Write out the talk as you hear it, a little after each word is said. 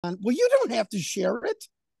Well, you don't have to share it.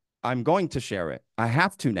 I'm going to share it. I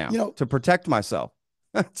have to now You know, to protect myself.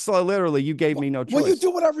 So literally, you gave me no well, you choice.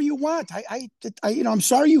 do whatever you want. I'm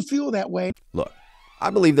sorry you feel that way. Look, I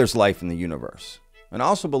believe there's life in the universe, and I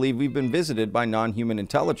also believe we've been visited by non-human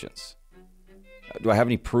intelligence. Do I have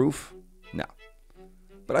any proof? No.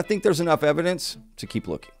 But I think there's enough evidence to keep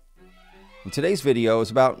looking. And today's video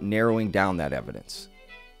is about narrowing down that evidence,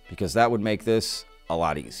 because that would make this a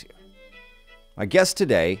lot easier. My guest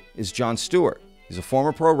today is Jon Stewart. He's a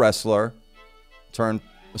former pro wrestler, turned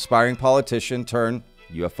aspiring politician, turned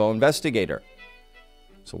UFO investigator.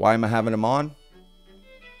 So why am I having him on?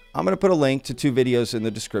 I'm going to put a link to 2 videos in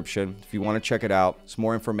the description if you want to check it out. It's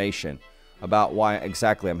more information about why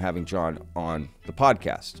exactly I'm having Jon on the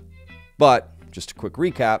podcast. But just a quick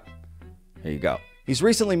recap, here you go. He's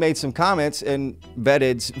recently made some comments in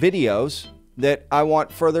Vetted's videos that I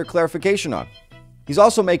want further clarification on. He's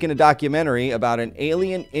also making a documentary about an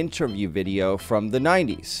alien interview video from the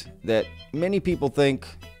 90s that many people think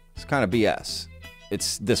is kind of BS.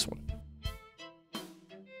 It's this one.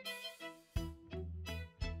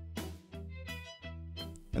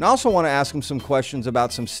 And I also want to ask him some questions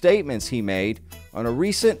about some statements he made on a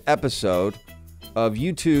recent episode of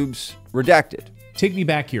YouTube's Redacted. Take me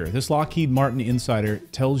back here. This Lockheed Martin insider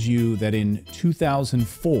tells you that in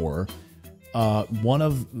 2004, one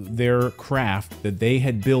of their craft that they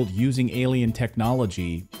had built using alien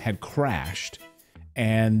technology had crashed,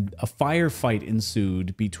 and a firefight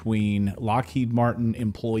ensued between Lockheed Martin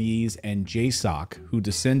employees and JSOC, who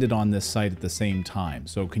descended on this site at the same time.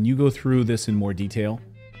 So can you go through this in more detail?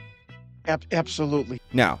 Absolutely.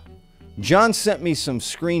 Now, Jon sent me some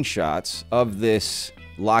screenshots of this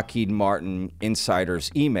Lockheed Martin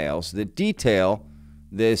insider's emails that detail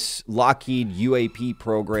this Lockheed UAP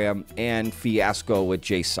program and fiasco with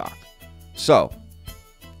JSOC. So,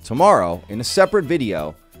 tomorrow, in a separate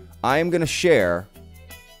video, I am going to share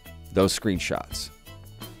those screenshots.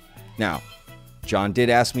 Now, Jon did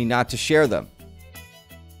ask me not to share them,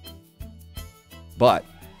 but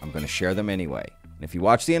I'm going to share them anyway. And if you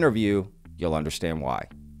watch the interview, you'll understand why.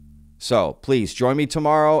 So, please join me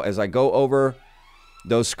tomorrow as I go over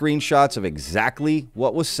those screenshots of exactly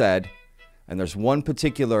what was said. And there's one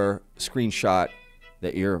particular screenshot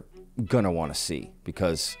that you're going to want to see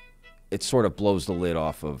because it sort of blows the lid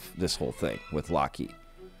off of this whole thing with Lockheed.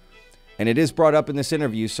 And it is brought up in this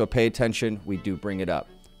interview, so pay attention. We do bring it up.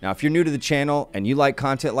 Now, if you're new to the channel and you like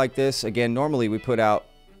content like this, again, normally we put out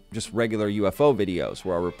just regular UFO videos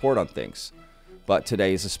where I report on things. But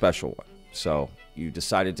today is a special one. So you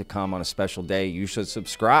decided to come on a special day, you should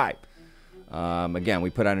subscribe. Again, we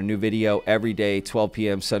put out a new video every day, 12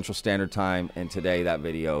 p.m. Central Standard Time, and today that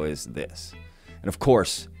video is this. And of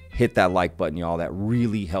course, hit that like button, y'all. That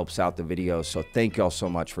really helps out the video, so thank y'all so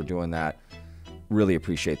much for doing that. Really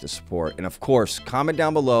appreciate the support. And of course, comment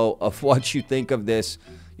down below of what you think of this.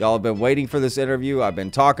 Y'all have been waiting for this interview. I've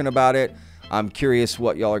been talking about it. I'm curious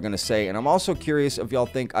what y'all are going to say, and I'm also curious if y'all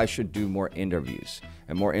think I should do more interviews,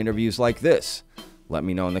 and more interviews like this. Let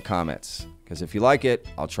me know in the comments. Because if you like it,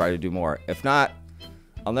 I'll try to do more. If not,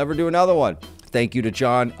 I'll never do another one. Thank you to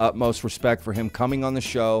Jon. Utmost respect for him coming on the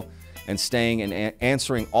show and staying and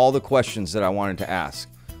answering all the questions that I wanted to ask.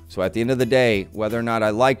 So at the end of the day, whether or not I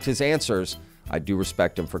liked his answers, I do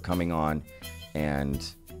respect him for coming on and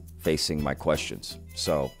facing my questions.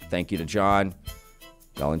 So thank you to Jon.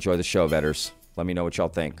 Y'all enjoy the show, Vetters. Let me know what y'all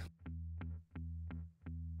think.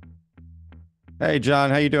 Hey, Jon.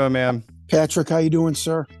 How you doing, man? Patrick, how you doing,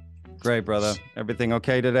 sir? Great, brother. Everything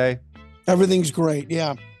okay today? Everything's great,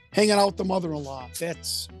 yeah. Hanging out with the mother-in-law.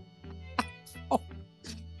 That's...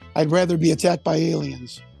 I'd rather be attacked by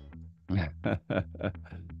aliens.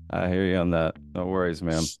 I hear you on that. No worries,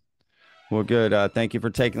 man. Well, good. Thank you for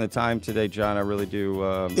taking the time today, Jon. I really do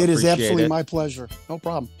It is absolutely it. my pleasure. No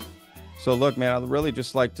problem. So look, man, I'd really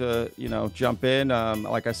just like to, jump in.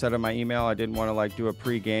 Like I said in my email, I didn't want to do a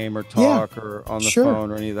pregame or talk or on the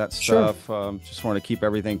phone or any of that stuff. Just want to keep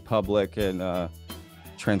everything public and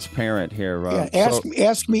transparent here.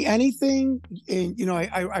 Ask me anything. And,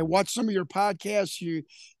 I watched some of your podcasts. You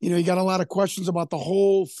got a lot of questions about the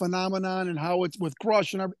whole phenomenon and how it's with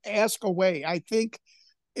Crush, and ask away. I think,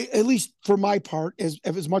 at least for my part,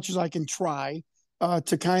 as much as I can try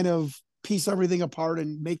to kind of piece everything apart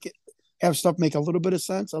and have stuff make a little bit of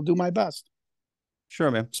sense, I'll do my best.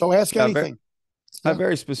 Sure, man. So ask anything. I have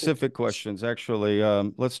very specific questions, actually.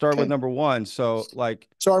 Let's start with number one. So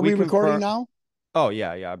are we recording now? Oh,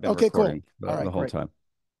 yeah. I've been recording cool. the whole time.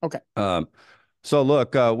 Okay. So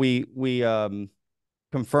look, we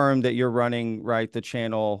confirmed that you're running, right, the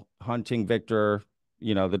channel Hunting Victor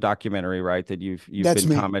the documentary, right? That you've That's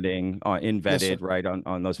been me. commenting on in Yes, sir. Vetted, right?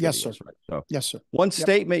 On those Yes, videos, sir. right? So Yes, sir. one Yep.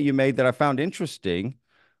 statement you made that I found interesting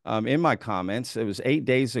in my comments, it was 8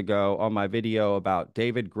 days ago on my video about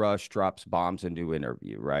David Grush drops bombs into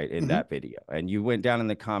interview, right? In Mm-hmm. that video. And you went down in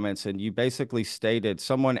the comments and you basically stated,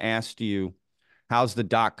 someone asked you, how's the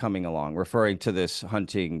doc coming along? Referring to this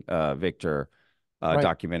hunting Victor Right.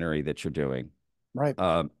 documentary that you're doing. Right.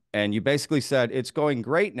 And you basically said it's going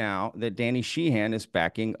great now that Danny Sheehan is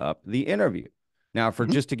backing up the interview. Now, for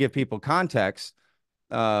Mm-hmm. just to give people context,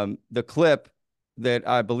 the clip that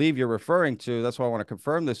I believe you're referring to, that's why I want to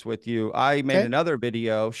confirm this with you. I made another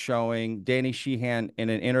video showing Danny Sheehan in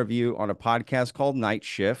an interview on a podcast called Night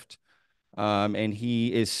Shift. And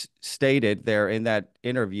he is stated there in that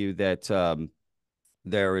interview that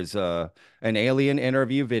there is an alien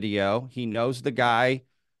interview video. He knows the guy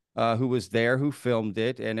who was there, who filmed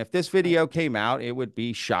it. And if this video came out, it would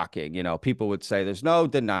be shocking. People would say there's no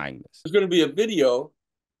denying this. There's going to be a video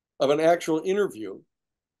of an actual interview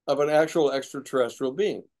of an actual extraterrestrial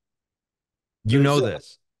being. You know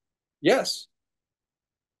this? Yes.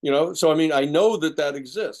 So I mean, I know that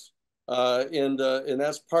exists. And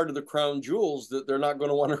that's part of the crown jewels that they're not going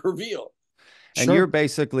to want to reveal. And Sure. you're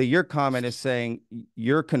basically, your comment is saying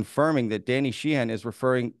you're confirming that Danny Sheehan is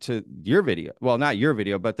referring to your video. Well, not your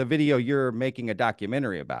video, but the video you're making a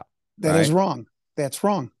documentary about. That is wrong. That's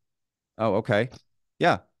wrong. Oh, okay.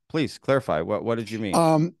 Yeah. Please clarify. What did you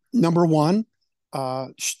mean? Number one,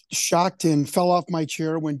 shocked and fell off my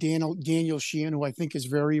chair when Daniel Sheehan, who I think is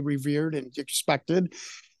very revered and respected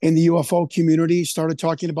in the UFO community, started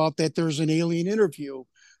talking about that there's an alien interview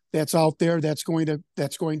that's out there that's going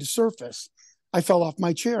to surface. I fell off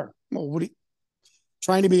my chair. Well,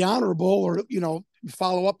 trying to be honorable or,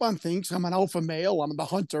 follow up on things. I'm an alpha male. I'm the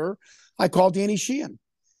hunter. I called Danny Sheehan.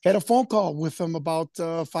 Had a phone call with him about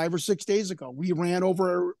 5 or 6 days ago. We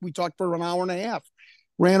talked for an hour and a half,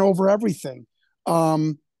 ran over everything.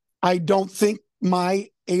 I don't think my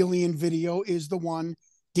alien video is the one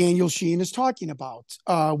Daniel Sheehan is talking about.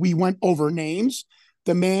 We went over names.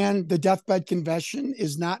 The deathbed confession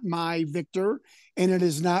is not my Victor, and it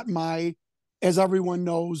is not my, as everyone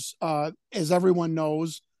knows, or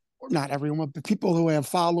not everyone, but people who have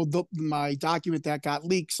followed my document that got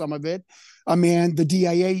leaked, some of it, the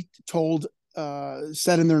DIA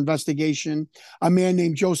said in their investigation, a man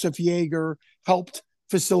named Joseph Yeager helped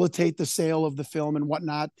facilitate the sale of the film and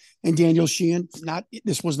whatnot. And Daniel Sheehan,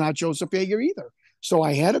 this was not Joseph Yeager either. So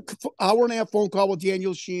I had an hour and a half phone call with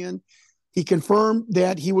Daniel Sheehan. He confirmed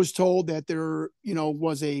that he was told that there,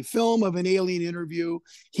 was a film of an alien interview.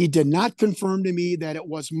 He did not confirm to me that it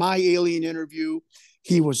was my alien interview.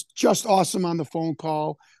 He was just awesome on the phone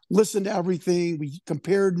call, listened to everything. We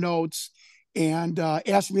compared notes and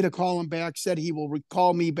asked me to call him back, said he will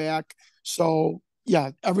call me back. So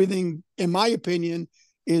yeah, everything, in my opinion,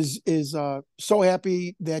 is so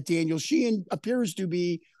happy that Daniel Sheehan appears to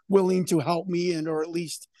be willing to help me or at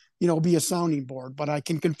least, be a sounding board. But I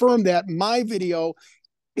can confirm that my video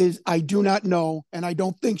I do not know, and I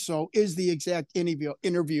don't think so, is the exact interview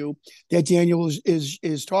that Daniel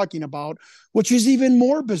is talking about, which is even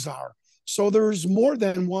more bizarre. So there's more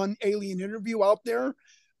than one alien interview out there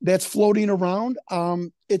that's floating around.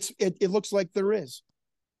 It looks like there is.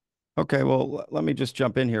 Okay, well, let me just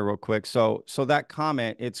jump in here real quick. So that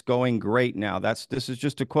comment, it's going great now. This is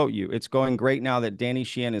just to quote you. It's going great now that Danny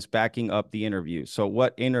Sheehan is backing up the interview. So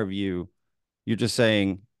what interview? You're just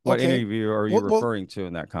saying, what interview are you referring to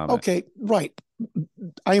in that comment? Okay, right.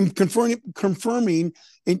 I am confirming.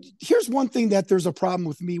 And here's one thing that there's a problem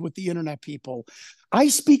with me with the internet people. I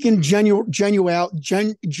speak in generalities.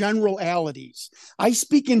 I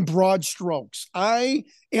speak in broad strokes. I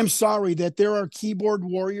am sorry that there are keyboard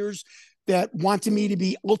warriors that want me to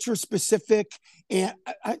be ultra specific. And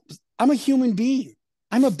I'm a human being.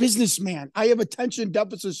 I'm a businessman. I have attention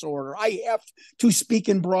deficit disorder. I have to speak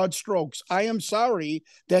in broad strokes. I am sorry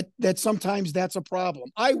that sometimes that's a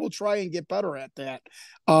problem. I will try and get better at that.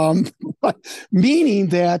 Meaning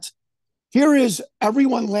that here is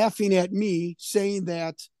everyone laughing at me saying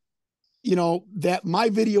that, that my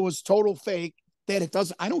video is total fake, that it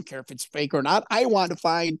doesn't, I don't care if it's fake or not. I want to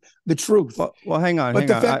find the truth. Well, hang on. Wait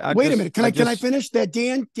a minute. Can I finish that?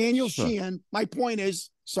 Daniel Sure. Sheehan, my point is,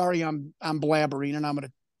 sorry, I'm blabbering and I'm going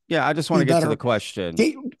to. Yeah, I just want to get to the question.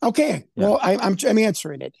 Okay. Yeah. Well, I'm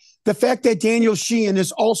answering it. The fact that Daniel Sheehan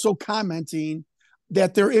is also commenting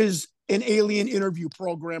that there is an alien interview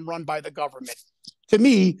program run by the government, to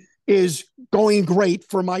me, is going great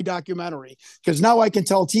for my documentary, because now I can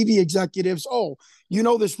tell TV executives, oh, you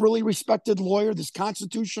know, this really respected lawyer, this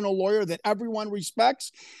constitutional lawyer that everyone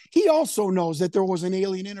respects, he also knows that there was an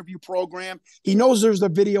alien interview program. He knows there's a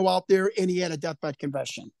video out there, and he had a deathbed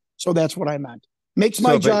confession. So that's what I meant. Makes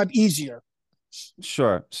my job easier.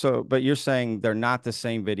 Sure. So, but you're saying they're not the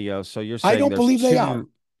same video. So you're I saying don't believe they are.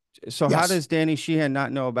 So how Yes. does Danny Sheehan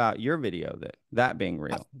not know about your video, that being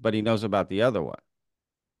real, but he knows about the other one?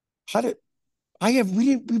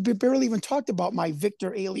 We barely even talked about my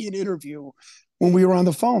Victor alien interview when we were on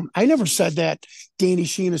the phone. I never said that Danny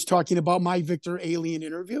Sheehan is talking about my Victor alien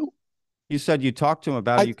interview. You said you talked to him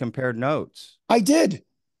about it. You compared notes. I did.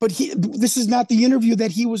 But this is not the interview that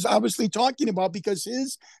he was obviously talking about, because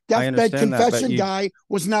his deathbed confession guy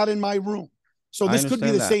was not in my room. So this could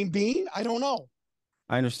be the same being. I don't know.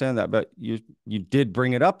 I understand that, but you did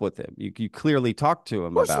bring it up with him. You clearly talked to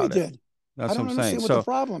him about it. Of course we did. That's what I'm saying. I don't understand what the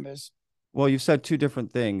problem is. Well, you've said two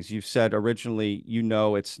different things. You've said originally,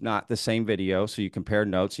 it's not the same video, so you compared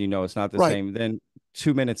notes. It's not the same. Then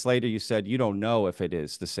 2 minutes later, you said you don't know if it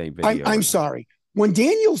is the same video. I'm sorry. When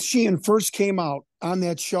Daniel Sheehan first came out on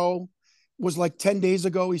that show, was like 10 days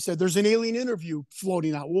ago, he said, there's an alien interview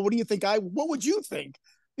floating out. Well, what do you think? What would you think?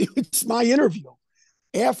 It's my interview.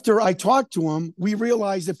 After I talked to him, we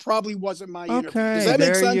realized it probably wasn't my interview. Does that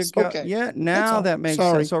make sense? Okay. Yeah, now that makes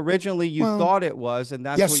sense. So originally you thought it was, and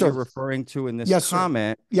that's what you're referring to in this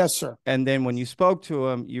comment. Yes, sir. And then when you spoke to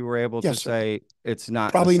him, you were able to say it's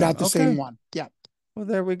not probably not the same one. Yeah. Well,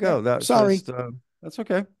 there we go. Yeah. That's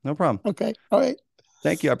okay. No problem. Okay. All right.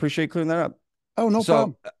 Thank you. I appreciate clearing that up. Oh, no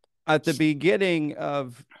problem. At the beginning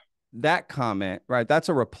of that comment, right? That's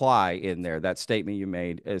a reply in there. That statement you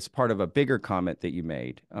made is part of a bigger comment that you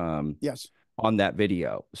made. Yes. On that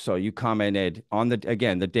video. So you commented on the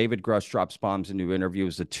David Grush drops bombs in new interview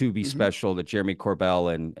is the Tubi special that Jeremy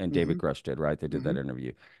Corbell and David Grush did, right? They did that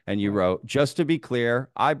interview. And you wrote, just to be clear,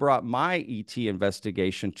 I brought my ET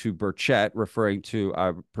investigation to Burchett, referring to,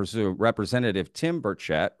 I presume, Representative Tim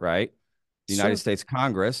Burchett, right? The United States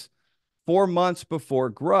Congress. 4 months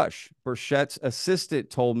before Grush, Burchett's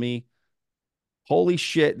assistant told me, holy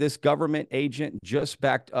shit, this government agent just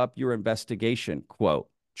backed up your investigation, quote.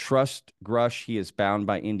 Trust Grush. He is bound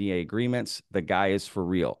by NDA agreements. The guy is for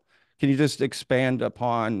real. Can you just expand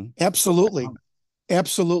upon? Absolutely.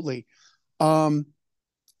 Absolutely.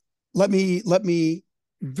 Let me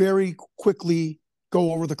very quickly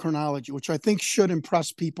go over the chronology, which I think should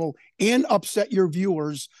impress people and upset your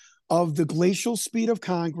viewers, of the glacial speed of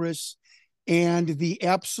Congress and the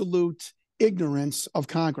absolute ignorance of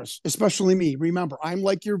Congress, especially me. Remember, I'm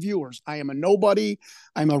like your viewers. I am a nobody.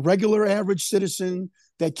 I'm a regular average citizen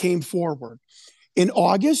that came forward. In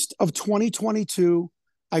August of 2022,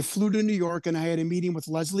 I flew to New York and I had a meeting with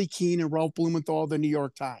Leslie Kean and Ralph Blumenthal of the New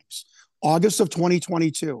York Times. August of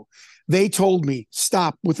 2022. They told me,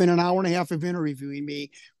 stop, within an hour and a half of interviewing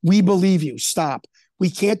me, we believe you, stop. We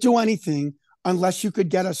can't do anything unless you could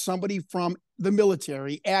get us somebody from the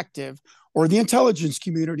military, active, or the intelligence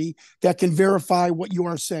community that can verify what you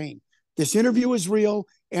are saying. This interview is real,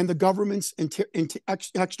 and the government's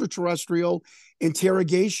extraterrestrial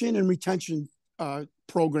interrogation and retention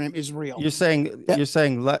program is real. You're saying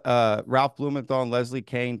Ralph Blumenthal and Leslie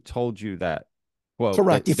Kean told you that? Quote,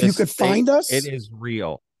 correct. If you could find us, it is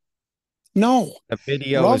real. No, the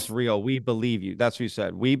video is real. We believe you. That's what you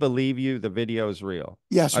said. We believe you. The video is real.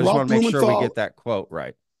 Yes, I just want to make sure we get that quote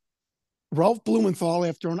right. Ralph Blumenthal,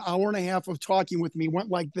 after an hour and a half of talking with me, went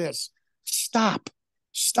like this: "Stop.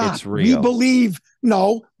 It's real.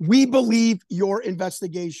 We believe your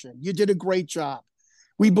investigation. You did a great job.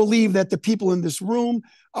 We believe that the people in this room,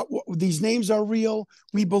 these names are real.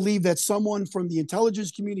 We believe that someone from the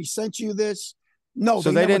intelligence community sent you this." No,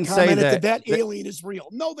 so they didn't say that alien is real.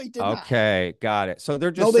 No, they did not. Okay, got it. So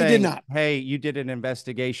they're just saying, hey, you did an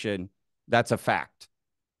investigation. That's a fact.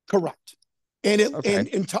 Correct. And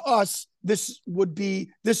and to us, this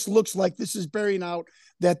looks like this is bearing out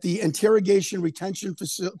that the interrogation and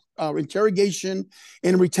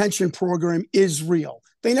retention program is real.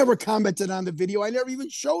 They never commented on the video. I never even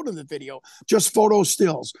showed them the video, just photo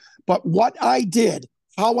stills. But what I did,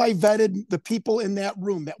 how I vetted the people in that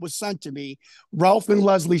room that was sent to me, Ralph and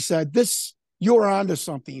Leslie said, you're onto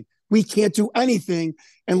something. We can't do anything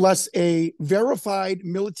unless a verified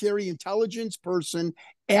military intelligence person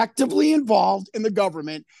actively involved in the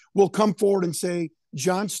government will come forward and say,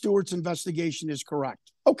 Jon Stewart's investigation is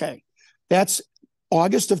correct. Okay, that's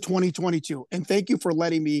August of 2022. And thank you for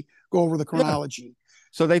letting me go over the chronology. Yeah.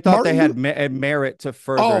 So they thought they had merit to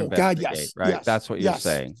further investigate, God, yes, right? Yes, that's what you're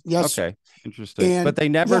saying. Yes. Okay, interesting. But they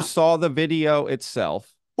never saw the video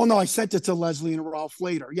itself. Well, no, I sent it to Leslie and Ralph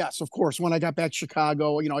later. Yes, of course. When I got back to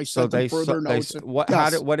Chicago, I So sent them they saw, further notes.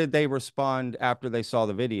 what, what did they respond after they saw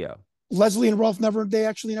the video? Leslie and Ralph they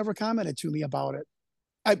actually never commented to me about it.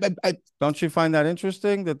 I Don't you find that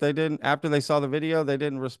interesting that they didn't, after they saw the video, they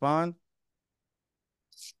didn't respond?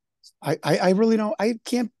 I really don't. I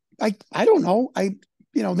can't. I don't know.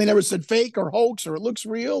 They never said fake or hoax or it looks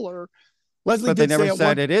real or Leslie But they did never say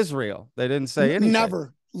said it is real. They didn't say anything.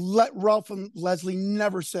 never. Ralph and Leslie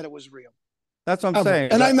never said it was real. That's what I'm Ever.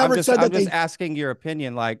 saying. And I never said I'm that just asking your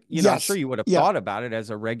opinion. Like, I'm Yes. sure you would have Yeah. thought about it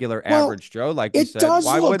as a regular Well, average Joe, like you it said. does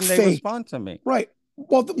Why look wouldn't they fake. respond to me? Right.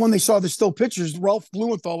 Well, when they saw the still pictures, Ralph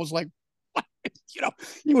Blumenthal was like,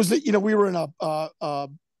 he was, we were in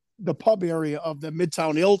the pub area of the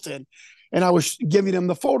Midtown Hilton, and I was giving him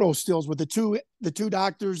the photo stills with the two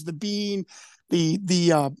doctors, the bean, the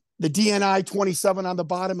DNI 27 on the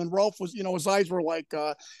bottom, and Ralph was, his eyes were like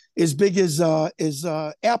as big as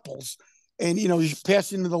apples. And, he's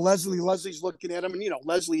passing to the Leslie. Leslie's looking at him. And,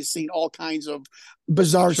 Leslie has seen all kinds of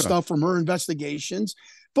bizarre stuff from her investigations.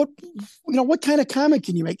 But, what kind of comment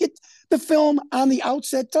can you make? The film on the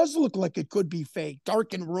outset does look like it could be fake.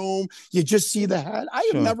 Darkened room. You just see the head. I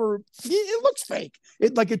have never, it looks fake.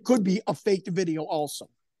 It could be a faked video also.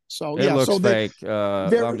 So, it looks so fake.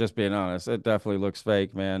 I'm just being honest. It definitely looks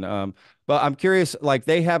fake, man. But I'm curious, like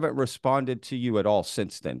they haven't responded to you at all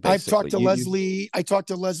since then. Basically. I've talked to Leslie. I talked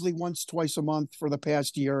to Leslie once, twice a month for the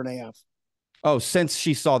past year and a half. Oh, since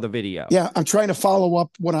she saw the video. Yeah, I'm trying to follow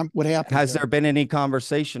up what happened. Has there been any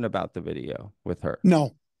conversation about the video with her?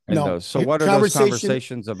 No. So what are those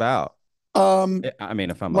conversations about? I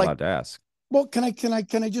mean, if I'm allowed to ask. Well, can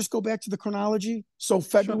I just go back to the chronology? So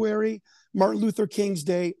February, Martin Luther King's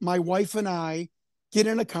Day, my wife and I get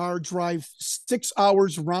in a car, drive 6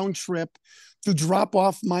 hours round trip to drop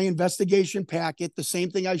off my investigation packet, the same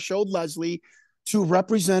thing I showed Leslie, to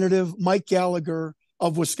Representative Mike Gallagher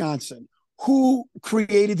of Wisconsin, who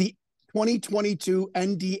created the 2022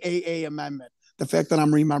 NDAA amendment. The fact that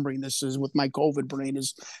I'm remembering this is with my COVID brain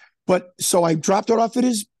so I dropped it off at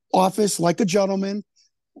his office like a gentleman,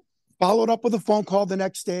 followed up with a phone call the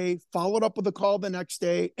next day, followed up with a call the next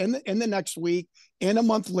day, and the next week, and a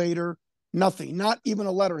month later, nothing, not even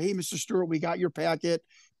a letter. Hey, Mr. Stewart, we got your packet.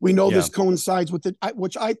 We know this coincides with it,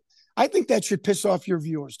 which I think that should piss off your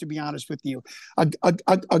viewers, to be honest with you.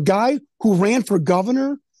 A guy who ran for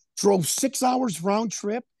governor, drove 6 hours round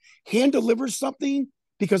trip, hand delivers something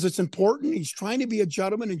because it's important. He's trying to be a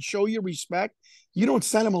gentleman and show you respect. You don't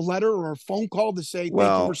send him a letter or a phone call to say, thank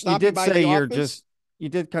you for stopping by the office. You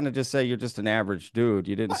did kind of just say you're just an average dude.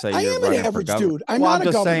 You didn't say I you're am an average dude. I'm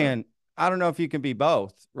just saying, I don't know if you can be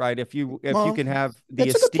both, right? If you can have the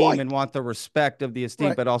esteem and want the respect of the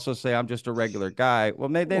esteem, but also say I'm just a regular guy. Well,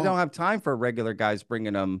 maybe they don't have time for regular guys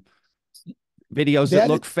bringing them videos that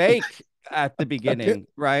look fake at the beginning,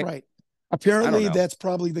 right? Right. Apparently, that's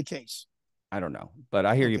probably the case. I don't know, but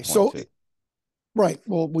I hear your point too. Right.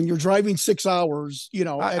 Well, when you're driving 6 hours, you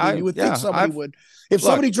would think somebody would. If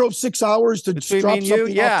somebody drove 6 hours to drop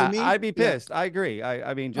something off to me, I'd be pissed. Yeah. I agree.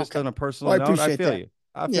 I mean, just on a personal note, I feel you.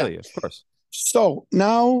 I feel you, of course. So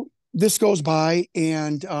now this goes by,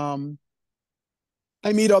 and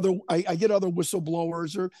I get other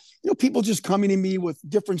whistleblowers or people just coming to me with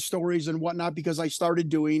different stories and whatnot because I started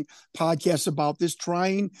doing podcasts about this,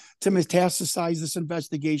 trying to metastasize this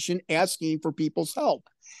investigation, asking for people's help.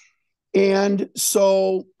 And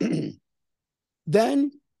so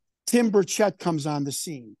then Tim Burchett comes on the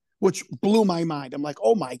scene, which blew my mind. I'm like,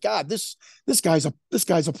 oh my God, this guy's a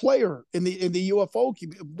player in the UFO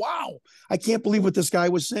community. Wow, I can't believe what this guy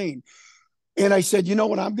was saying. And I said, you know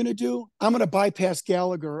what I'm going to do? I'm going to bypass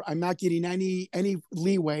Gallagher. I'm not getting any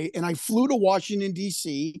leeway. And I flew to Washington,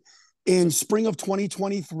 D.C. in spring of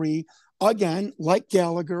 2023, again, like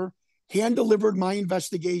Gallagher, hand delivered my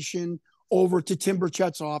investigation over to Tim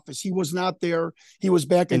Burchett's office. He was not there. He was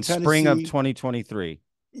back in Tennessee. Spring of 2023.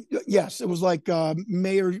 Yes, it was like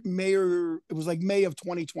May of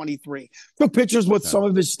 2023. Took pictures with some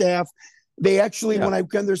of his staff. They actually, when I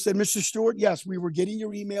came there, said, Mr. Stewart, yes, we were getting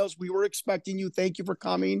your emails. We were expecting you. Thank you for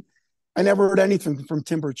coming. I never heard anything from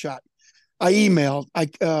Tim Burchett. I emailed.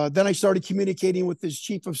 Then I started communicating with his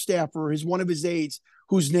chief of staff or one of his aides,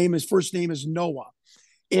 whose first name is Noah.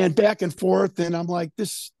 And back and forth, and I'm like,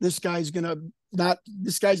 this guy's not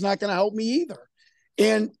gonna help me either.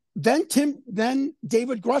 And then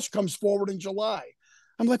David Grush comes forward in July.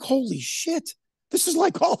 I'm like, holy shit, this is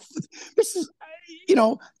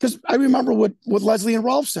because I remember what Leslie and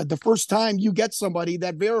Ralph said. The first time you get somebody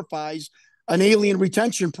that verifies an alien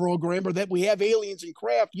retention program or that we have aliens in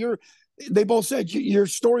craft, they both said your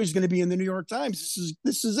story is going to be in the New York Times.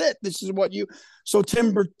 This is it. This is what you. So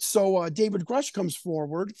David Grush comes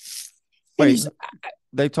forward. Wait,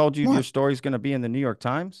 they told you what? Your story's going to be in the New York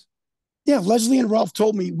Times? Yeah, Leslie and Ralph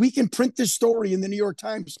told me we can print this story in the New York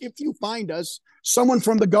Times if you find us someone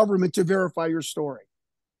from the government to verify your story.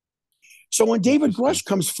 So when David Grush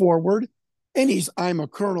comes forward and I'm a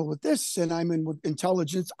colonel with this and I'm in with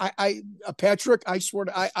intelligence, Patrick, I swear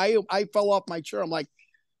to, I fell off my chair. I'm like,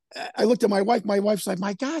 I looked at my wife. My wife's like,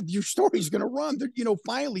 my God, your story's going to run. You know,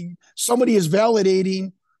 finally somebody is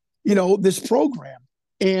validating, you know, this program.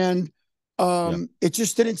 And it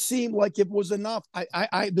just didn't seem like it was enough.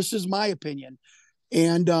 This is my opinion.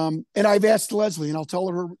 And I've asked Leslie, and I'll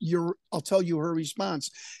tell you her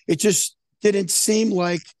response. It just didn't seem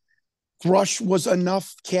like Grush was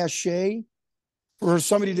enough cachet for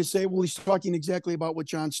somebody to say, well, he's talking exactly about what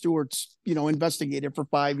Jon Stewart's, you know, investigated for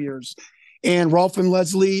 5 years. And Ralph and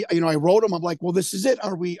Leslie, you know, I wrote them. I'm like, well, this is it.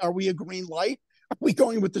 Are we a green light? Are we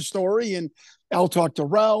going with the story? And I'll talk to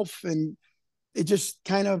Ralph, and it just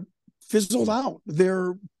kind of fizzled out.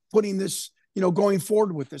 They're putting this, you know, going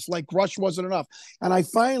forward with this, like Grush wasn't enough. And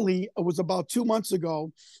it was about 2 months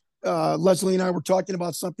ago, Leslie and I were talking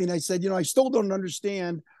about something. I said, you know, I still don't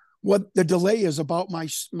understand what the delay is about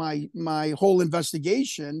my whole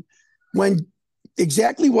investigation, when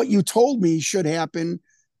exactly what you told me should happen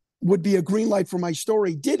would be a green light for my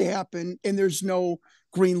story did happen, and there's no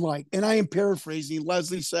green light. And I am paraphrasing.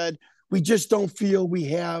 Leslie said, we just don't feel we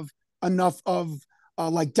have enough of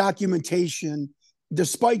like documentation,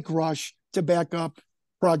 despite Grush, to back up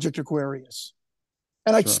Project Aquarius.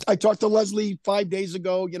 And I talked to Leslie 5 days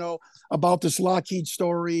ago, you know, about this Lockheed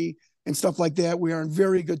story and stuff like that. We are in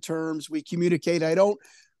very good terms. We communicate. I don't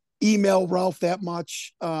email Ralph that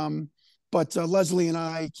much, but Leslie and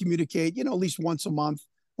I communicate, you know, at least once a month,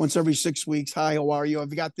 once every 6 weeks. Hi, how are you?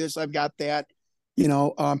 I've got this, I've got that. You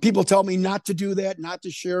know, people tell me not to do that, not to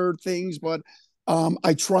share things, but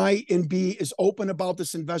I try and be as open about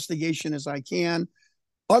this investigation as I can.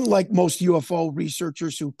 Unlike most UFO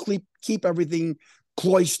researchers who keep everything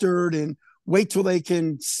cloistered and wait till they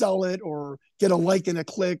can sell it or get a like and a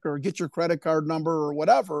click or get your credit card number or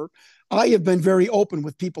whatever, I have been very open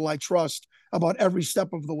with people I trust about every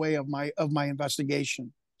step of the way of my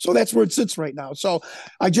investigation. So that's where it sits right now. So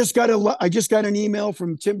I just got an email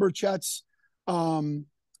from Tim Burchett's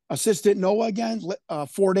assistant Noah again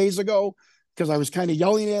 4 days ago, because I was kind of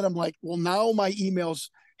yelling at him like, well, now my emails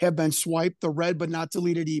have been swiped, the read but not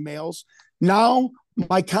deleted emails. Now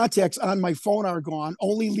my contacts on my phone are gone,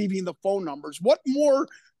 only leaving the phone numbers. What more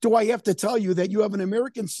do I have to tell you that you have an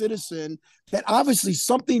American citizen that obviously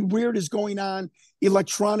something weird is going on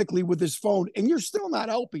electronically with his phone, and you're still not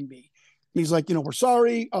helping me? And he's like, you know, we're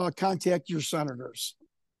sorry, contact your senators.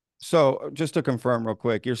 So just to confirm real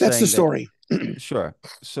quick, That's the story. Sure.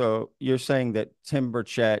 So you're saying that Tim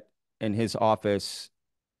Burchett and his office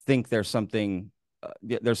think there's some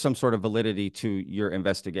sort of validity to your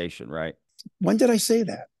investigation, right? When did I say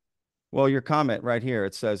that? Well, your comment right here,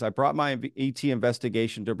 it says, I brought my ET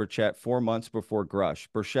investigation to Burchett 4 months before Grush.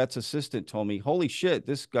 Burchett's assistant told me, holy shit,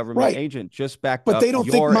 this government agent just backed up they don't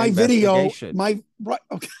your think my video,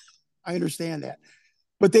 okay, I understand that.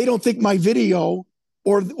 But they don't think my video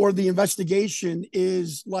or the investigation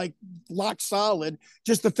is like lock solid.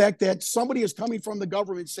 Just the fact that somebody is coming from the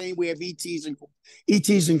government saying we have ETs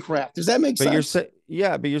and craft. Does that make sense? But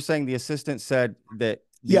you're saying the assistant said that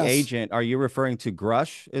the agent, are you referring to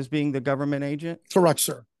Grush as being the government agent? Correct,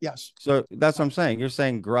 sir. Yes. So that's what I'm saying. You're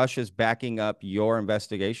saying Grush is backing up your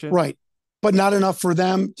investigation? Right. But not enough for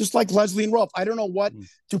them. Just like Leslie and Ralph. I don't know what,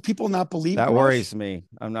 do people not believe that Grush? Worries me.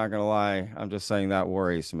 I'm not going to lie. I'm just saying that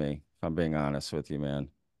worries me. If I'm being honest with you, man.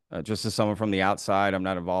 Just as someone from the outside, I'm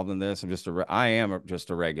not involved in this. I am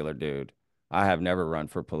just a regular dude. I have never run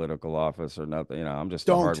for political office or nothing. You know, I'm just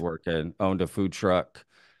a hardworking, owned a food truck,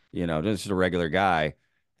 you know, just a regular guy.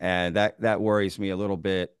 And that worries me a little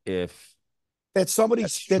bit if somebody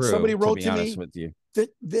wrote to me with you.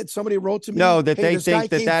 That somebody wrote to me. No, that they think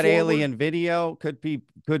that alien video could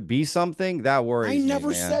be something that worries me. I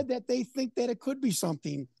never said that they think that it could be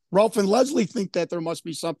something. Ralph and Leslie think that there must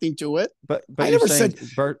be something to it. But I never said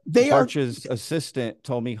Birch's assistant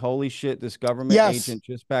told me, holy shit, this government agent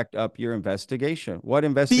just backed up your investigation. What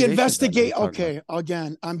investigation? Okay,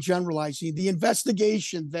 again, I'm generalizing. The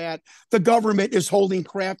investigation that the government is holding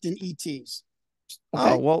craft and ETs.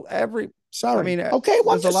 Okay? Oh, well, sorry. I mean, okay,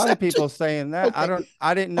 well, there's a lot of people saying that. Okay.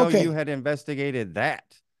 I didn't know you had investigated that.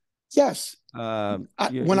 Yes.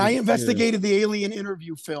 When I investigated the alien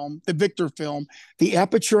interview film, the Victor film, the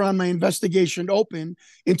aperture on my investigation opened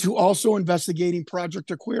into also investigating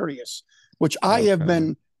Project Aquarius, which I have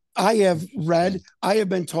been I have read, I have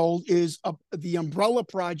been told, is the Umbrella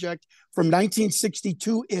Project from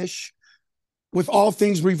 1962-ish, with all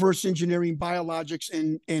things reverse engineering, biologics,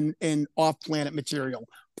 and off-planet material.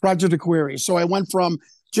 Project Aquarius. So I went from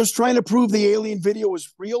just trying to prove the alien video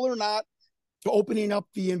was real or not to opening up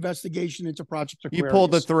the investigation into Project Aquarius. You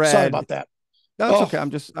pulled the thread. Sorry about that. No, it's okay. I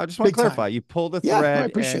just want to clarify. Time. You pulled the Yeah, thread I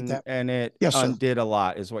appreciate that. and it Yes, undid a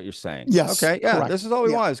lot, is what you're saying. Yes. Okay. Yeah. Correct. This is all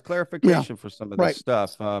we want, is clarification for some of this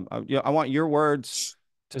stuff. I want your words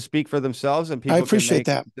to speak for themselves, and people can make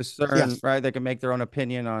discern, right? They can make their own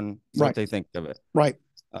opinion on what they think of it. Right.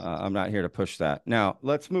 I'm not here to push that. Now,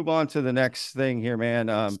 let's move on to the next thing here,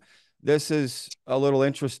 man. This is a little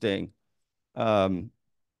interesting.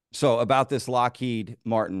 So about this Lockheed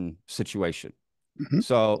Martin situation.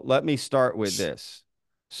 So let me start with this.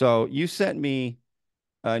 So you sent me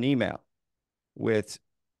an email with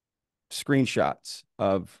screenshots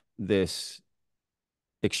of this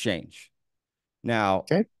exchange. Now,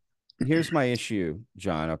 here's my issue,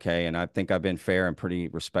 John, okay? And I think I've been fair and pretty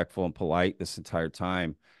respectful and polite this entire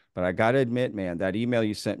time. But I got to admit, man, that email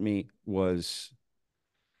you sent me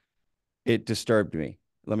it disturbed me.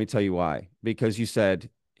 Let me tell you why. Because you said,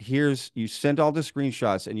 you sent all the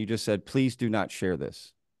screenshots and you just said, please do not share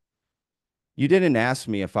this. You didn't ask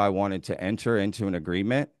me if I wanted to enter into an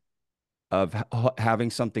agreement of having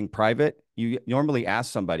something private. You normally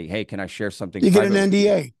ask somebody, hey, can I share something? You get an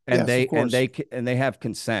NDA. And they have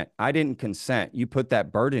consent. I didn't consent. You put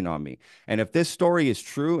that burden on me. And if this story is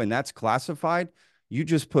true and that's classified, you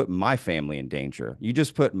just put my family in danger. You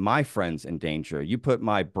just put my friends in danger. You put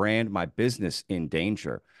my brand, my business in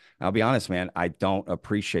danger. I'll be honest, man, I don't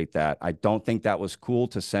appreciate that. I don't think that was cool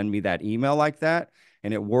to send me that email like that.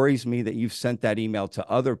 And it worries me that you've sent that email to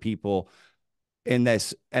other people in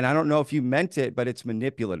this. And I don't know if you meant it, but it's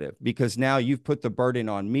manipulative, because now you've put the burden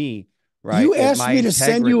on me, right? You asked me to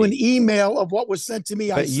send you an email of what was sent to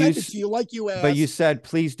me. I sent it to you like you asked. But you said,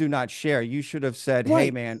 please do not share. You should have said,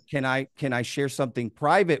 hey, man, can I share something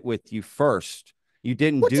private with you first? You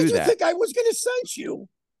didn't do that. What did you think I was going to send you?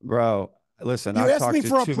 Bro, listen, I've talked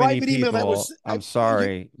to too many people. I'm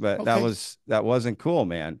sorry, but that wasn't cool,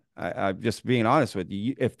 man. I'm just being honest with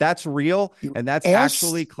you. If that's real and that's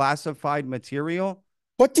actually classified material,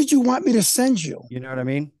 what did you want me to send you? You know what I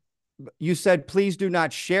mean? You said, please do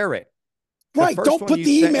not share it. Right. Don't put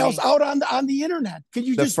the emails out on the internet. Can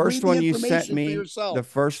you just read the information for yourself? The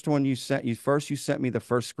first one you sent me the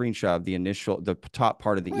first screenshot of the top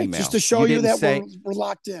part of the email. Just to show you that we're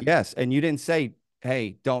locked in. Yes. And you didn't say,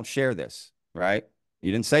 hey, don't share this, right?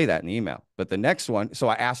 You didn't say that in the email. But the next one, so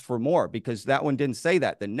I asked for more because that one didn't say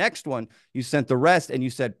that. The next one, you sent the rest and you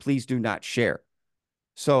said, please do not share.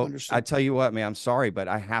 So I tell you what, man, I'm sorry, but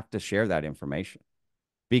I have to share that information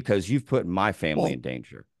because you've put my family in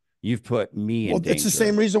danger. You've put me in danger. It's the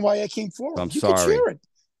same reason why I came forward. I'm sorry. Can share it.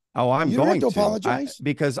 Oh, I'm going to apologize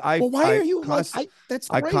because why are you that's great.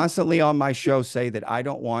 I constantly on my show say that I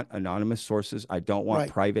don't want anonymous sources. I don't want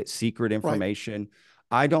private, secret information.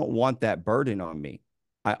 I don't want that burden on me.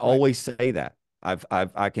 I always say that.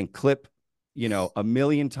 I can clip, a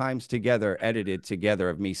million times edited together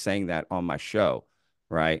of me saying that on my show,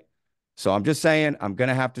 right? So I'm just saying I'm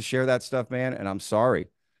gonna have to share that stuff, man, and I'm sorry.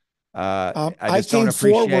 I just don't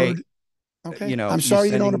appreciate. Okay. I'm sorry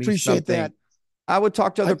you don't appreciate that. I would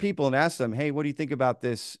talk to other people and ask them, hey, what do you think about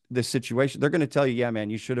this situation? They're going to tell you, yeah, man,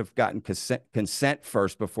 you should have gotten consent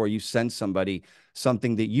first before you send somebody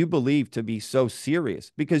something that you believe to be so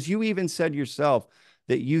serious, because you even said yourself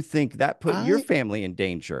that you think that put your family in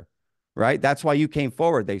danger, right? That's why you came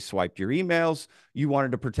forward. They swiped your emails. You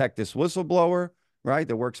wanted to protect this whistleblower, right,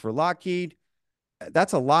 that works for Lockheed.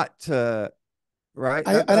 That's a lot to, right?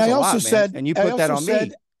 I also said, and you put that on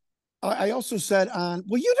me. I also said well,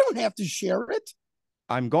 you don't have to share it.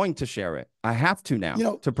 I'm going to share it. I have to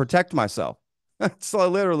now to protect myself. So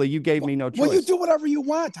literally, you gave me no choice. Well, you do whatever you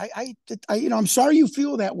want. I'm sorry you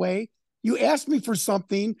feel that way. You asked me for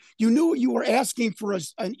something. You knew you were asking for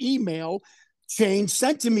an email chain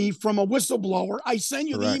sent to me from a whistleblower. I send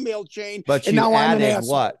you the email chain. But you added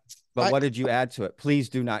what? But what did you add to it? Please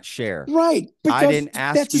do not share. Right. I didn't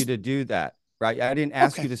ask you to do that. Right. I didn't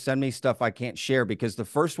ask you to send me stuff I can't share, because the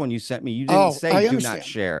first one you sent me, you didn't say do not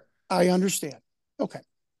share. I understand. Okay.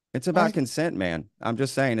 It's about consent, man. I'm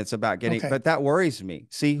just saying it's about getting, but that worries me.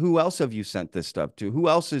 See, who else have you sent this stuff to? Who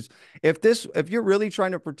else is, if you're really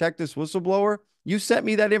trying to protect this whistleblower, you sent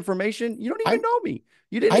me that information. You don't even know me.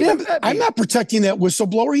 You didn't even vet me. I'm not protecting that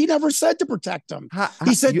whistleblower. He never said to protect him.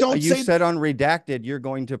 He said, you said on redacted, you're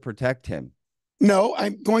going to protect him. No,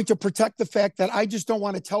 I'm going to protect the fact that I just don't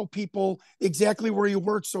want to tell people exactly where he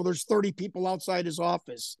works. So there's 30 people outside his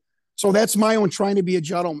office. So that's my own trying to be a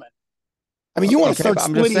gentleman. I mean, you want to start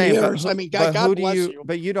splitting hairs. I mean, God bless you.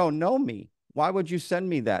 But you don't know me. Why would you send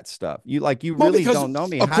me that stuff? You Well, really because don't know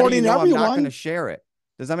me. How do you according to know I'm not going everyone, to share it?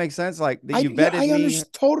 Does that make sense? Like that you vetted me?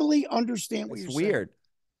 totally understand what It's you're weird. saying.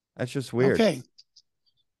 That's just weird. Okay.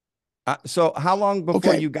 So how long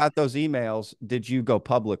before you got those emails did you go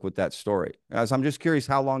public with that story? As I'm just curious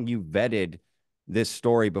how long you vetted this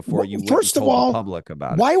story before you went and told the public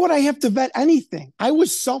about it. Why would I have to vet anything? I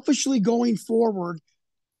was selfishly going forward.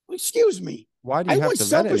 Excuse me. Why do you have to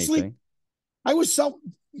vet anything?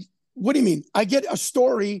 What do you mean? I get a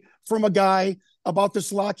story from a guy about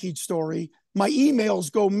this Lockheed story. My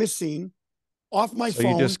emails go missing off my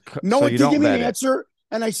phone. No one can give me an answer.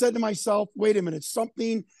 And I said to myself, wait a minute,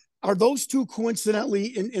 are those two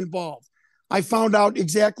coincidentally involved? I found out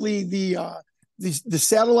exactly the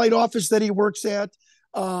satellite office that he works at.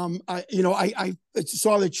 I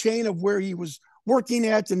saw the chain of where he was working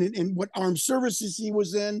at and what armed services he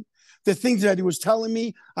was in, the things that he was telling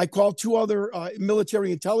me. I called two other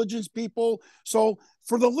military intelligence people. So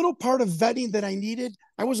for the little part of vetting that I needed,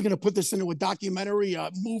 I wasn't going to put this into a documentary, a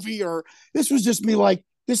movie, or this was just me like,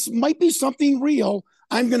 this might be something real.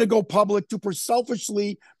 I'm going to go public to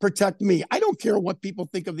selfishly protect me. I don't care what people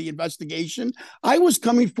think of the investigation. I was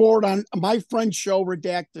coming forward on my friend's show,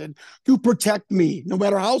 Redacted, to protect me, no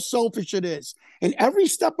matter how selfish it is. And every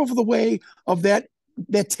step of the way of that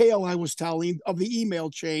tale I was telling of the email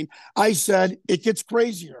chain, I said, it gets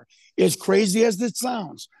crazier. As crazy as it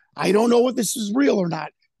sounds. I don't know if this is real or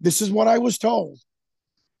not. This is what I was told.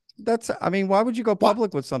 Why would you go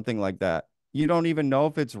public with something like that? You don't even know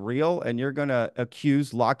if it's real, and you're going to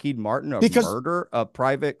accuse Lockheed Martin of murder, a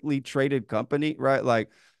privately traded company, right? Like,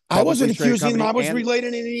 I wasn't accusing him. I was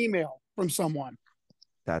relating an email from someone.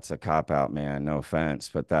 That's a cop-out, man. No offense,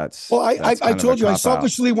 but that's... Well, I told you, I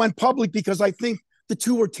selfishly went public because I think the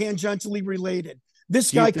two were tangentially related.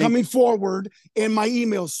 This guy coming forward and my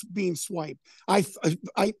emails being swiped.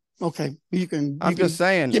 Okay, I'm just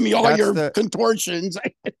saying, give me all your contortions.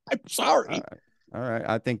 I'm sorry. All right.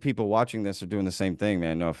 I think people watching this are doing the same thing,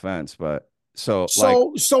 man. No offense, but so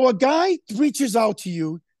a guy reaches out to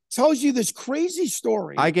you, tells you this crazy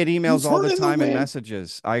story. I get emails all the time and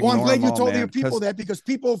messages. I'm glad you told your people that, because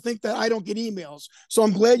people think that I don't get emails. So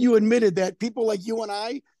I'm glad you admitted that people like you and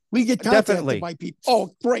I, we get contacted by people.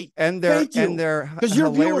 Oh, great. And they're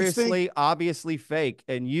hilariously, obviously fake.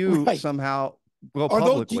 And you somehow go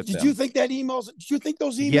public with them. Did you think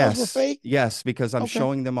those emails were fake? Yes, because I'm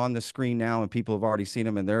showing them on the screen now and people have already seen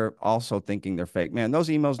them and they're also thinking they're fake. Man, those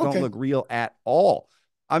emails don't look real at all.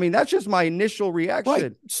 I mean, that's just my initial reaction.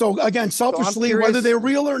 Right. So again, selfishly, whether they're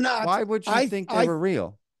real or not. Why would you think they were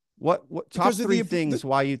real? What top three things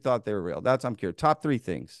why you thought they were real? I'm curious. Top three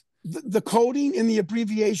things. The coding and the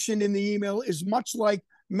abbreviation in the email is much like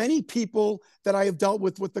many people that I have dealt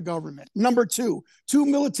with the government. Number two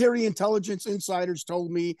military intelligence insiders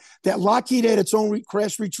told me that Lockheed had its own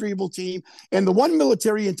crash retrieval team. And the one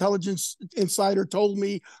military intelligence insider told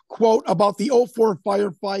me, quote, about the 04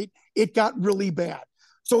 firefight, it got really bad.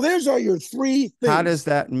 So there's all your three things. How does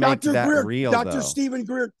that make that real, Dr. Stephen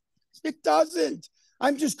Greer, it doesn't.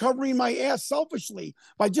 I'm just covering my ass selfishly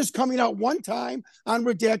by just coming out one time on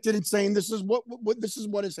Redacted and saying this is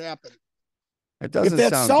what has happened. It doesn't if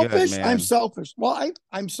that's sound selfish, good, man. I'm selfish. Well,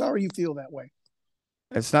 I'm sorry you feel that way.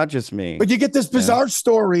 It's not just me. But you get this bizarre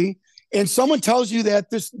story, and someone tells you that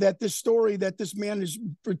this story that this man is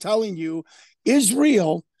telling you is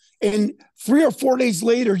real, and 3 or 4 days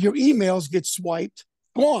later, your emails get swiped,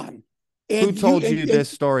 gone. And who told you this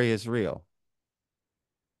story is real?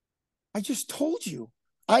 I just told you.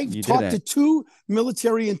 I've talked to 2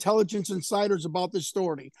 military intelligence insiders about this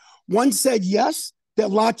story. One said yes, that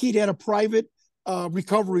Lockheed had a private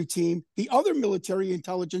recovery team. The other military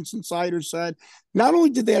intelligence insider said not only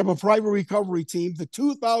did they have a private recovery team, the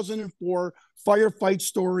 2004 firefight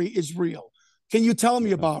story is real. Can you tell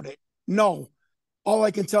me about it? No. All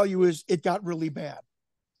I can tell you is it got really bad.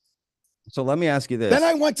 So let me ask you this. Then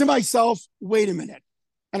I went to myself, wait a minute.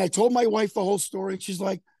 And I told my wife the whole story. And she's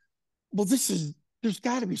like, well, there's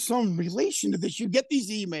got to be some relation to this. You get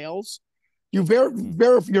these emails. You're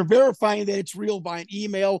verifying that it's real by an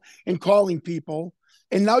email and calling people.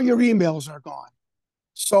 And now your emails are gone.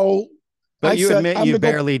 So But you admit you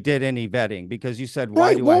barely did any vetting because you said,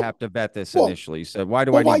 why do I have to vet this initially? You said, why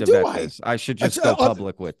do I need to vet this? I should just go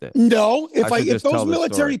public with it. No, if those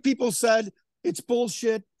military people said it's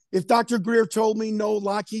bullshit, if Dr. Greer told me, no,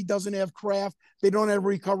 Lockheed doesn't have craft, they don't have a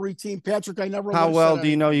recovery team, Patrick, I never. How well do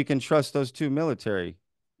you know you can trust those 2 military?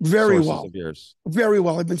 Very well. Very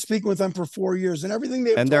well. I've been speaking with them for 4 years, and everything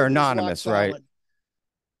they're anonymous, right?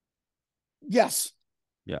 Yes.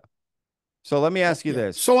 Yeah. So let me ask you Yeah.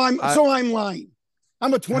 this. So I'm lying.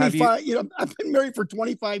 I'm a Have you 25, I've been married for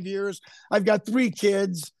 25 years. I've got 3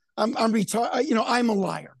 kids. I'm retired. I'm a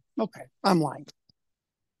liar. Okay. I'm lying.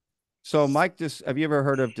 So Mike, have you ever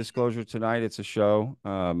heard of Disclosure Tonight? It's a show.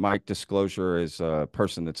 Mike Disclosure is a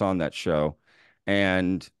person that's on that show.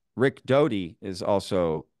 And Rick Doty is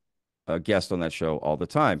also a guest on that show all the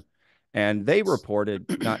time. And they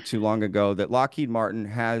reported not too long ago that Lockheed Martin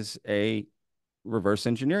has a reverse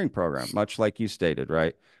engineering program, much like you stated,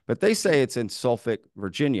 right? But they say it's in Suffolk,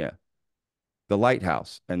 Virginia, the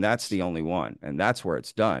lighthouse, and that's the only one, and that's where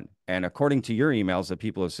it's done. And according to your emails that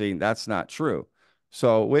people have seen, that's not true.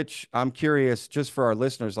 So, which I'm curious, just for our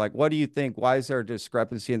listeners, like, what do you think? Why is there a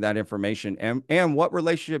discrepancy in that information? And what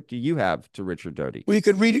relationship do you have to Richard Doty? Well, you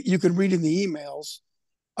could read it. You could read in the emails.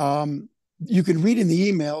 You could read in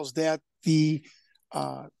the emails that the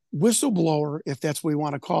whistleblower, if that's what we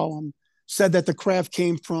want to call him, said that the craft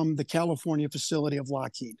came from the California facility of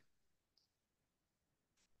Lockheed.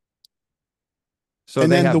 So And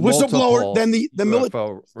they then the have whistleblower, multiple then the military.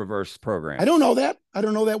 UFO reverse programs. I don't know that. I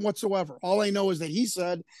don't know that whatsoever. All I know is that he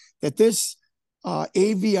said that this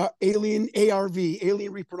alien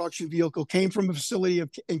reproduction vehicle came from a facility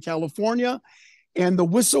in California, and the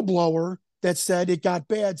whistleblower that said it got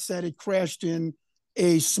bad said it crashed in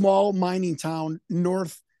a small mining town in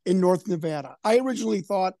North Nevada. I originally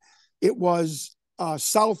thought it was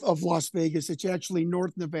south of Las Vegas. It's actually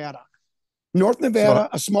North Nevada. North Nevada,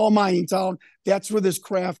 a small mining town. That's where this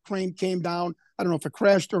craft crane came down. I don't know if it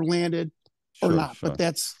crashed or landed or not, but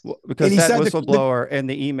that's because that whistleblower in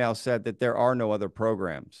the email said that there are no other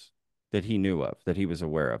programs that he knew of, that he was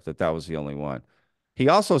aware of, that was the only one. He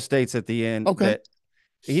also states at the end that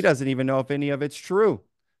he doesn't even know if any of it's true,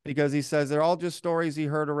 because he says they're all just stories he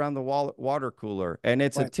heard around the water cooler. And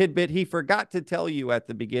it's a tidbit he forgot to tell you at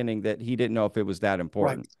the beginning, that he didn't know if it was that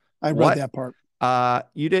important. Right. I read that part.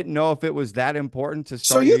 You didn't know if it was that important to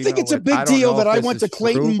start. So you think it's a big deal that I went to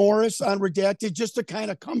Clayton Morris on Redacted just to kind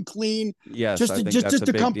of come clean? Yes, just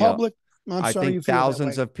to come public. I think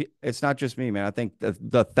thousands of people. It's not just me, man. I think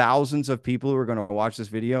the thousands of people who are going to watch this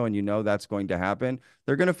video, and that's going to happen,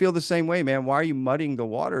 they're going to feel the same way, man. Why are you muddying the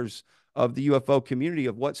waters of the UFO community,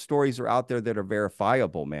 of what stories are out there that are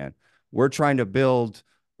verifiable, man? We're trying to build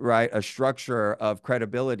a structure of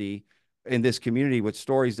credibility in this community with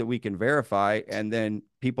stories that we can verify. And then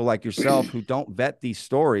people like yourself who don't vet these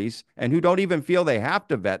stories, and who don't even feel they have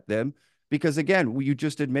to vet them, because again, you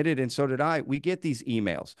just admitted, and so did I, we get these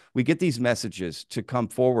emails, we get these messages to come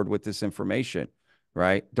forward with this information,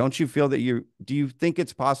 right? Don't you feel that do you think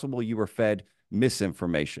it's possible you were fed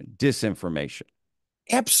misinformation, disinformation?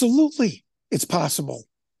 Absolutely. It's possible.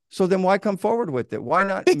 So then why come forward with it? Why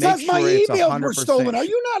not? Because my emails were stolen. Are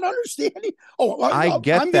you not understanding? Oh, I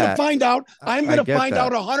get I'm that. Going to find out. I'm going to find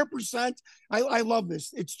out 100%. I love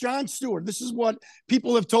this. It's John Stewart. This is what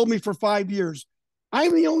people have told me for 5 years.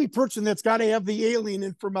 I'm the only person that's got to have the alien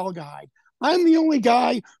in formaldehyde. I'm the only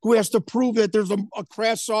guy who has to prove that there's a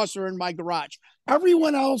crash saucer in my garage.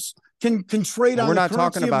 Everyone else can trade on. We're not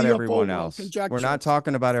talking about everyone else. We're not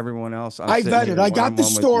talking about everyone else. I vetted. I got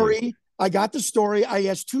the story. I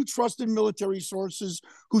asked 2 trusted military sources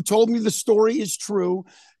who told me the story is true.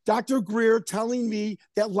 Dr. Greer telling me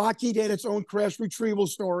that Lockheed had its own crash retrieval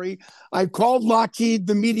story. I called Lockheed,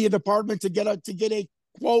 the media department, to get a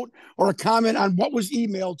quote or a comment on what was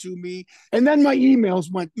emailed to me. And then my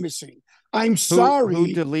emails went missing. I'm sorry.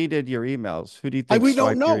 Who deleted your emails? Who do you think we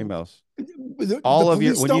don't know. Your emails? All of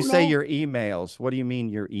your, when you say your emails, what do you mean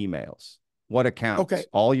your emails? What accounts? Okay.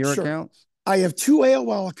 All your accounts? I have 2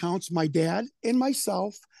 AOL accounts, my dad and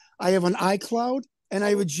myself. I have an iCloud and I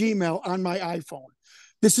have a Gmail on my iPhone.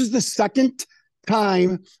 This is the second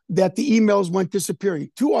time that the emails went disappearing.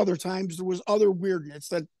 2 other times there was other weirdness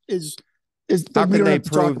that is how can they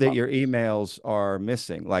prove that your emails are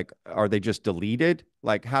missing? Like, are they just deleted?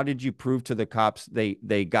 Like, how did you prove to the cops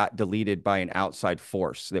they got deleted by an outside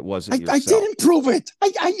force that wasn't yourself? I didn't prove it.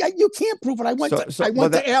 You can't prove it. I went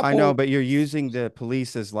to Apple. I know, but you're using the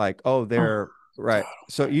police as like, oh, they're right.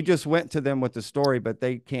 So you just went to them with the story, but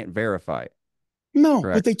they can't verify it. No,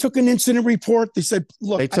 correct? But they took an incident report. They said,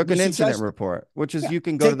 look, they took an incident report, which is you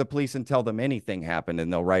can go to the police and tell them anything happened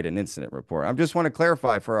and they'll write an incident report. I just want to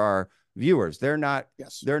clarify for our viewers. They're not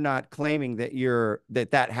claiming that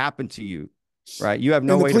that happened to you, right? You have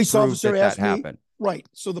no way to prove that happened. Right.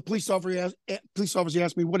 So the police officer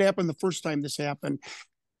asked me what happened the first time this happened.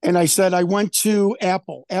 And I said, I went to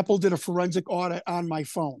Apple. Apple did a forensic audit on my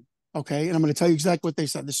phone. Okay. And I'm going to tell you exactly what they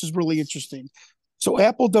said. This is really interesting. So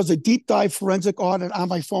Apple does a deep dive forensic audit on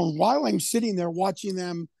my phone while I'm sitting there watching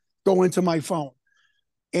them go into my phone.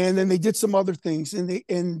 And then they did some other things.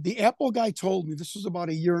 And the Apple guy told me, this was about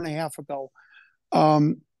a year and a half ago.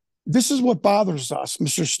 This is what bothers us,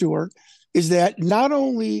 Mr. Stewart, is that not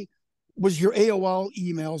only was your AOL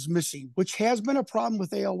emails missing, which has been a problem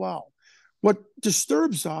with AOL. What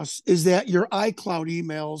disturbs us is that your iCloud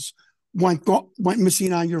emails went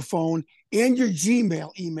missing on your phone, and your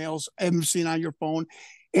Gmail emails are missing on your phone.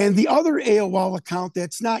 And the other AOL account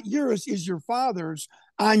that's not yours is your father's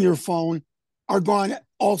on your phone are gone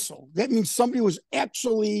also. That means somebody was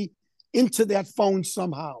actually into that phone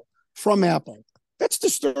somehow from Apple. That's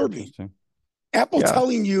disturbing. Apple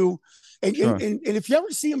telling you, and if you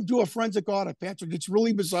ever see them do a forensic audit, Patrick, it's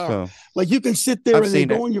really bizarre. Like you can sit there and they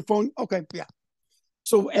go on your phone. Okay, yeah.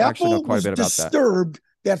 So Apple was disturbed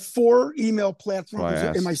that 4 email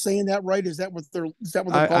platforms. Am I saying that right? Is that what they're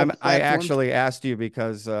called? I actually asked you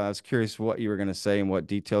because I was curious what you were going to say and what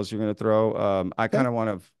details you're going to throw. I kind of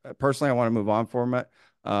want to personally, I want to move on from it.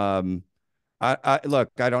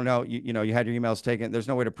 Look, I don't know. You know, you had your emails taken. There's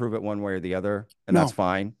no way to prove it one way or the other, and that's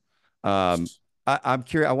fine. I'm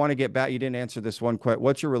curious. I want to get back. You didn't answer this one question.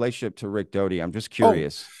 What's your relationship to Rick Doty? I'm just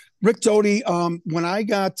curious. Rick Doty. When I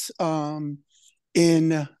got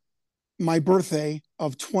in my birthday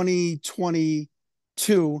of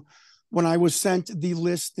 2022, when I was sent the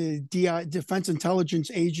list, the Defense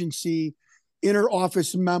Intelligence Agency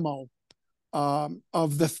inter-office memo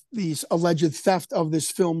of these alleged theft of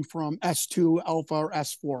this film from S2 Alpha or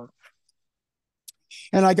S4.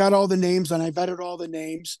 And I got all the names and I vetted all the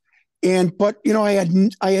names. But you know, I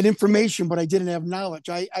had information, but I didn't have knowledge.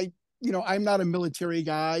 I'm not a military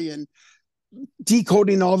guy and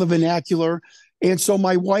decoding all the vernacular. And so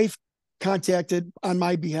my wife contacted on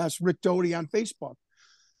my behest Rick Doty on Facebook.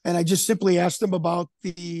 And I just simply asked him about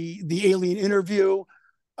the alien interview.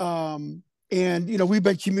 And, you know, we've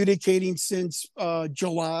been communicating since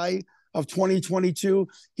July of 2022.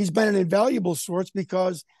 He's been an invaluable source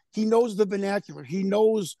because he knows the vernacular. He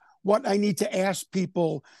knows what I need to ask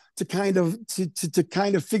people to kind of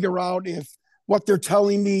figure out if what they're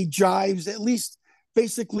telling me jives, at least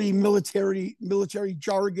basically military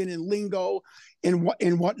jargon and lingo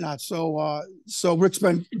and whatnot. So Rick's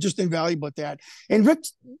been just invaluable at that. And Rick,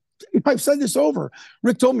 I've said this over.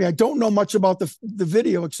 Rick told me I don't know much about the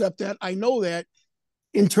video except that I know that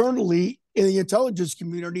internally in the intelligence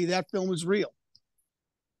community that film is real.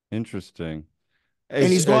 Interesting. And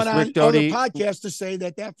he's gone on other podcasts to say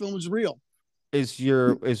that film is real.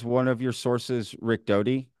 Is one of your sources Rick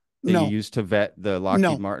Doty that you used to vet the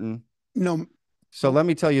Lockheed Martin? No. So let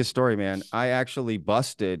me tell you a story, man. I actually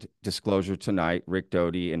busted Disclosure Tonight, Rick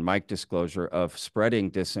Doty, and Mike Disclosure of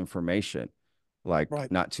spreading disinformation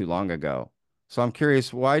not too long ago. So I'm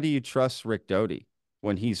curious, why do you trust Rick Doty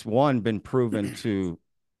when he's been proven to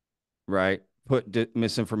put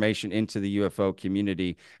misinformation into the UFO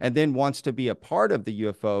community and then wants to be a part of the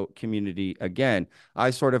UFO community again? I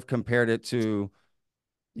sort of compared it to,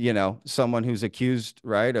 you know, someone who's accused,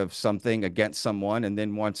 of something against someone and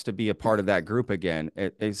then wants to be a part of that group again.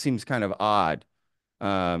 It seems kind of odd.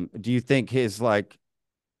 Do you think his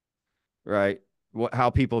how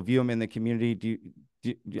people view him in the community?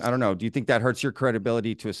 I don't know. Do you think that hurts your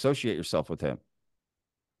credibility to associate yourself with him?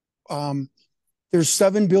 There's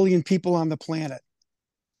 7 billion people on the planet.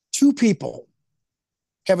 2 people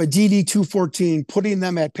have a DD-214, putting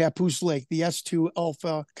them at Papoose Lake, the S2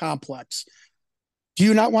 Alpha complex. Do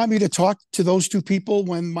you not want me to talk to those 2 people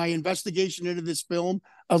when my investigation into this film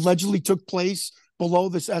allegedly took place below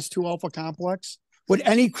this S2 Alpha complex? Would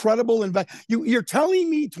any credible you're telling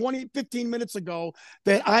me 15 minutes ago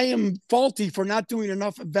that I am faulty for not doing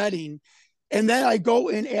enough vetting, and then I go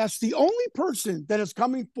and ask the only person that is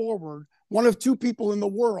coming forward, one of 2 people in the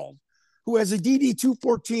world, who has a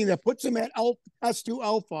DD-214 that puts him at S2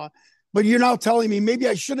 Alpha, but you're now telling me maybe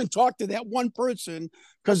I shouldn't talk to that one person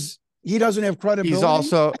because he doesn't have credibility. He's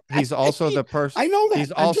also the person. I know that.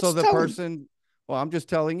 He's also the person. Well, I'm just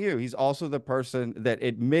telling you, he's also the person that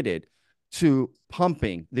admitted to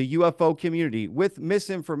pumping the UFO community with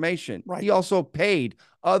misinformation. Right. He also paid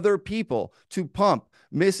other people to pump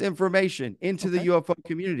misinformation into the UFO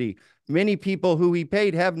community. Many people who he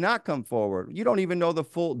paid have not come forward. You don't even know the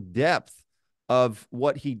full depth of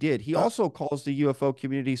what he did. He also calls the UFO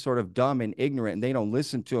community sort of dumb and ignorant, and they don't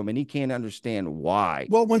listen to him, and he can't understand why.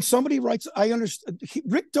 Well, when somebody writes, I understand.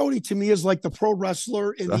 Rick Doty to me is like the pro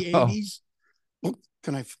wrestler in the 80s. Oh,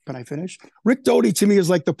 can I finish? Rick Doty to me is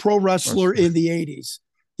like the pro wrestler in the 80s.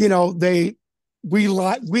 You know, we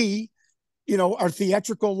are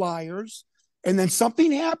theatrical liars, and then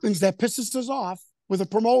something happens that pisses us off with a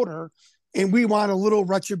promoter, and we want a little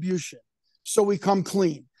retribution, so we come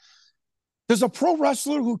clean. There's a pro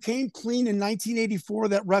wrestler who came clean in 1984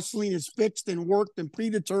 that wrestling is fixed and worked and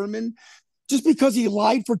predetermined. Just because he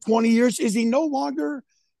lied for 20 years, is he no longer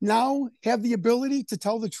now have the ability to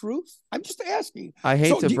tell the truth? I'm just asking. I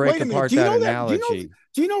hate to break wait a minute. apart Do you that know that? analogy.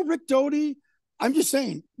 Do you know Rick Doty? I'm just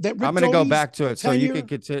saying that Rick I'm going to go Doty's back to it so you tenure, can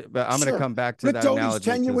continue, but I'm going to sure. come back to Rick that Doty's analogy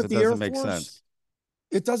tenure because with it the Air doesn't make Force, sense.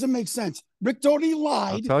 it doesn't make sense. Rick Doty I'll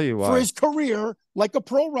lied tell you for why. his career like a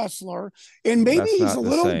pro wrestler, and maybe That's he's a not the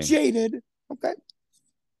little same. jaded. Okay.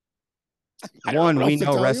 I don't One, know what we else to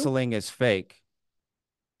know tell you. wrestling is fake.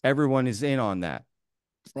 Everyone is in on that.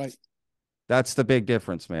 Right. That's the big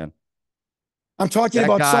difference, man. I'm talking That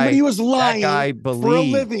about somebody who was that guy lying for a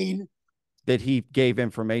believed living. that he gave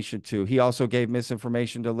information to. He also gave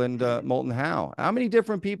misinformation to Linda Moulton Howe. How many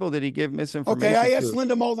different people did he give Okay, misinformation I asked to?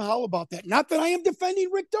 Linda Moulton Howe about that. Not that I am defending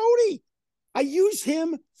Rick Doty. I use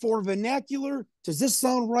him for vernacular. Does this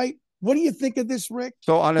sound right? What do you think of this, Rick?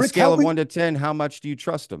 So on a Rick, scale help of me. 1 to 10, how much do you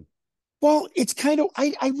trust him? Well, it's kind of,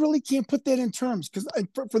 I really can't put that in terms because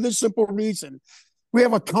for this simple reason. We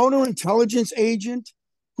have a counterintelligence agent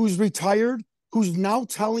who's retired, who's now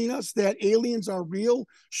telling us that aliens are real.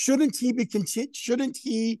 Shouldn't he be shouldn't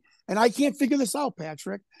he? And I can't figure this out,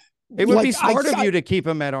 Patrick. It would be smart of you to keep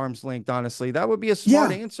him at arm's length, honestly. That would be a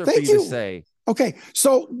smart answer for you to say. Okay,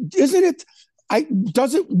 so isn't it?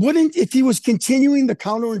 Wouldn't if he was continuing the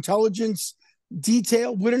counterintelligence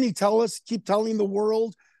detail? Wouldn't he keep telling the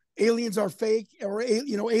world aliens are fake, or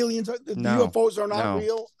aliens are the UFOs are not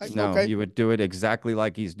real? No, okay. You would do it exactly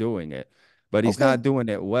like he's doing it, but he's not doing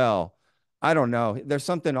it well. I don't know. There's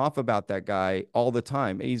something off about that guy all the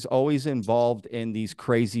time. He's always involved in these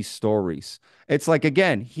crazy stories. It's like,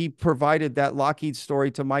 again, he provided that Lockheed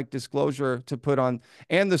story to Mike Disclosure to put on,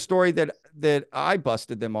 and the story that I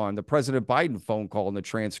busted them on, the President Biden phone call and the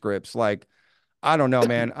transcripts. Like, I don't know,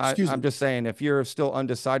 man. I'm just saying, if you're still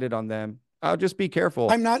undecided on them, I'll just be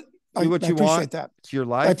careful. I'm not. Do what you want. That. It's your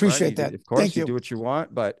life. I appreciate that. Of course, Thank you. Do what you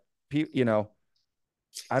want, but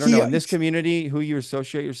I don't know. In this community, who you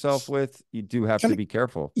associate yourself with, you do have to be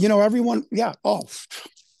careful. Everyone. Yeah. Oh,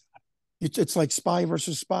 it's like spy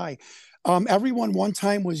versus spy. Everyone one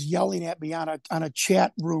time was yelling at me on a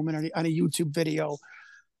chat room and on a YouTube video.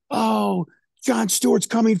 Oh, John Stewart's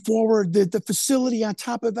coming forward. The facility on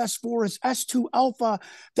top of S4 is S2 Alpha.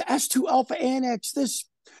 The S2 Alpha Annex. This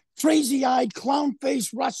crazy-eyed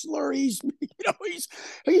clown-faced wrestler. He's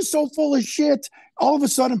so full of shit. All of a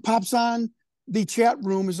sudden, pops on the chat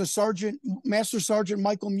room is Master Sergeant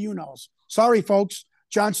Michael Munoz. Sorry, folks.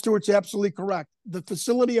 John Stewart's absolutely correct. The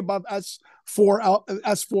facility above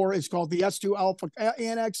S4 is called the S2 Alpha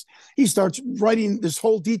Annex. He starts writing this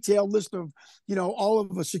whole detailed list of, all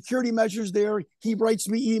of the security measures there. He writes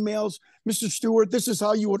me emails. Mr. Stewart, this is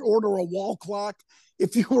how you would order a wall clock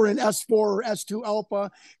if you were in S4 or S2 Alpha.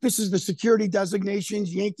 This is the security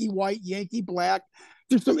designations: Yankee white, Yankee black.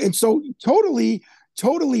 And so totally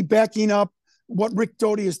backing up what Rick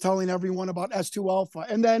Doty is telling everyone about S2 Alpha.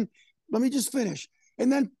 And then let me just finish.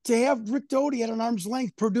 And then to have Rick Doty at an arm's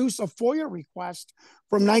length produce a FOIA request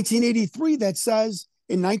from 1983 that says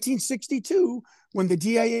in 1962, when the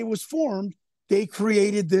DIA was formed, they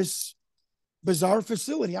created this bizarre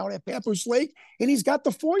facility out at Papoose Lake, and he's got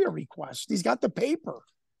the FOIA request. He's got the paper.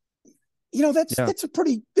 That's a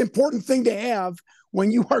pretty important thing to have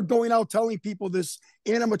when you are going out telling people this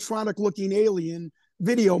animatronic looking alien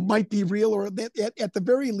video might be real, or at the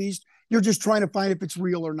very least, you're just trying to find if it's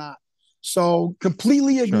real or not. So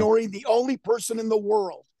completely ignoring the only person in the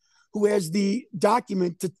world who has the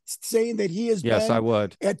document saying that he has been I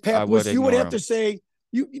would. At Papoose, you would have to say,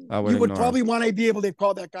 you would probably want to be able to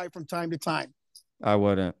call that guy from time to time. I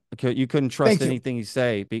wouldn't. You couldn't trust anything he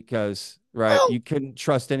say because, you couldn't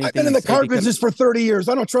trust anything. I've been in the car business for 30 years.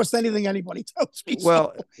 I don't trust anything anybody tells me.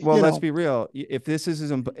 Well, let's be real. If this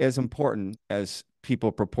is as important as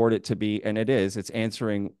people purport it to be, and it is, it's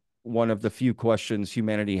answering one of the few questions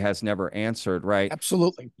humanity has never answered, right?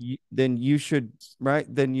 Absolutely. Then you should,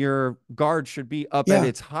 then your guard should be up at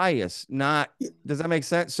its highest. Does that make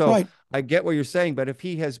sense? So I get what you're saying, but if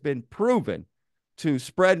he has been proven to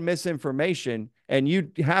spread misinformation and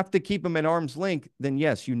you have to keep him at arm's length, then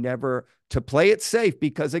yes, to play it safe,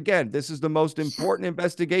 because again, this is the most important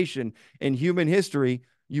investigation in human history.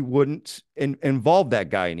 You wouldn't involve that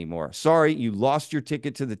guy anymore. Sorry, you lost your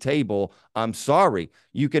ticket to the table. I'm sorry.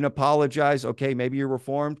 You can apologize. Okay, maybe you're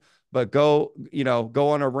reformed, but go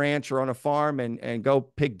on a ranch or on a farm and go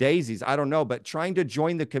pick daisies. I don't know, but trying to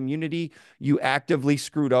join the community you actively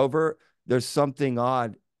screwed over, there's something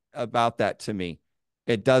odd about that to me.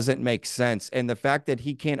 It doesn't make sense. And the fact that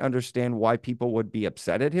he can't understand why people would be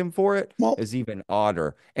upset at him for it is even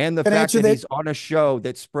odder. And the fact that he's on a show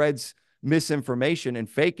that spreads misinformation and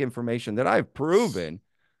fake information that I've proven,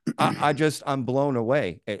 I'm blown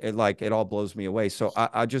away. It all blows me away. So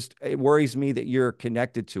it worries me that you're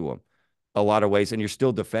connected to him a lot of ways and you're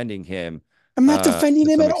still defending him. I'm not defending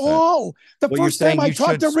him at all. The Well, you're first time saying I you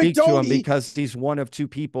talked should to Rick speak to him Doty, because he's one of two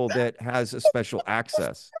people that has a special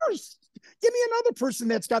access. give me another person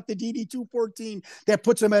that's got the DD-214 that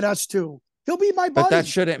puts him at S2. He'll be my buddy. But that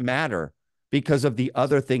shouldn't matter because of the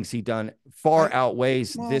other things he done far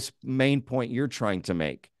outweighs this main point you're trying to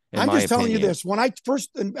make. I'm just telling you this. When I first,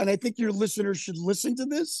 and I think your listeners should listen to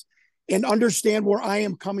this and understand where I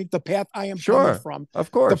am coming, the path I am coming from.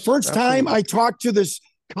 Of course. The first time I talked to this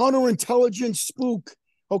counterintelligence spook,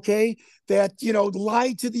 okay, that,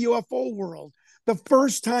 lied to the UFO world. The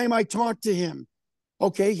first time I talked to him,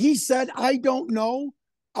 okay, he said, I don't know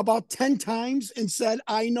about 10 times and said,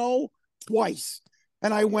 I know twice.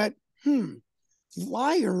 And I went,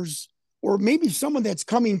 liars, or maybe someone that's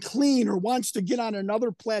coming clean or wants to get on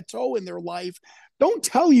another plateau in their life, don't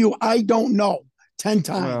tell you I don't know 10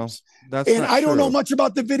 times. Well, and I don't know much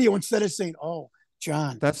about the video instead of saying, oh,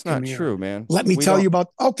 John, that's not true, man. Let me tell you about,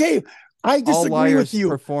 okay, I disagree with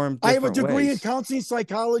you. I have a degree in counseling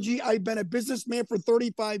psychology. I've been a businessman for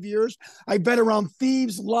 35 years. I've been around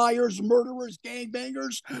thieves, liars, murderers,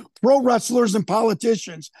 gangbangers, pro wrestlers, and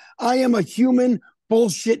politicians. I am a human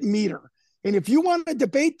bullshit meter. And if you want to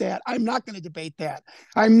debate that, I'm not going to debate that.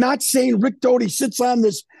 I'm not saying Rick Doty sits on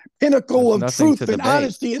this pinnacle of truth and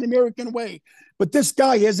honesty in the American way. But this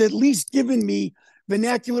guy has at least given me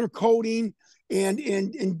vernacular coding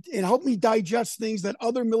and help me digest things that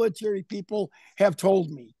other military people have told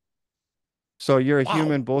me. So you're a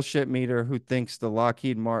human bullshit meter who thinks the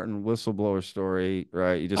Lockheed Martin whistleblower story,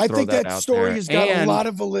 right? You just throw that out there. I think that story has got a lot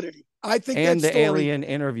of validity. I think and the alien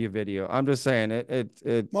interview video. I'm just saying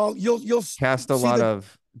it. Well, you'll cast a lot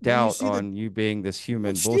of doubt on you being this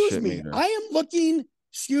human bullshit meter. I am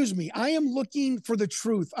looking for the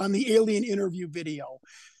truth on the alien interview video.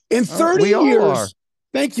 In 30 years,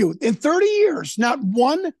 thank you. In 30 years, not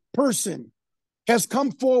one person has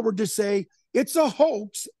come forward to say it's a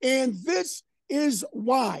hoax and this is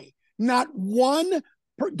why. Not one.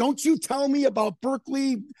 Don't you tell me about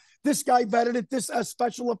Berkeley. This guy vetted it. This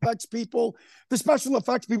special effects people. The special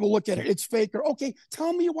effects people look at it. It's fake. Or okay,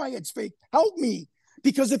 tell me why it's fake. Help me,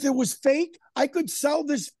 because if it was fake, I could sell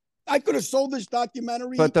this. I could have sold this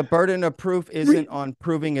documentary. But the burden of proof isn't on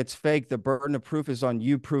proving it's fake. The burden of proof is on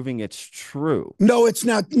you proving it's true. No, it's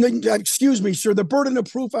not. Excuse me, sir. The burden of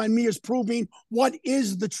proof on me is proving what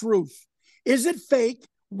is the truth. Is it fake?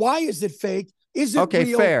 Why is it fake? Is it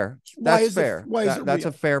real? Fair. That's fair. That's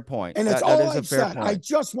a fair point. And that's all I've said. I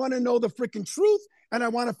just want to know the freaking truth, and I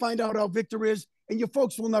want to find out how Victor is, and you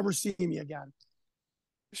folks will never see me again.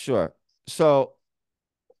 Sure. So,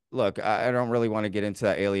 look, I don't really want to get into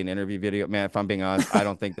that alien interview video. Man, if I'm being honest, I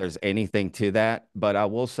don't think there's anything to that. But I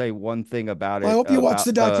will say one thing about it. I hope you watch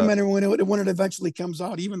the documentary when it eventually comes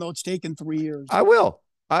out, even though it's taken 3 years. I will.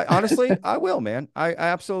 I honestly, I will, man. I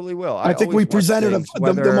absolutely will. I think we presented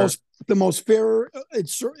the most fair.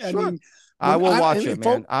 I mean, I will watch it,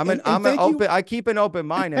 man. I keep an open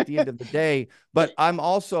mind at the end of the day, but I'm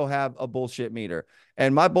also have a bullshit meter,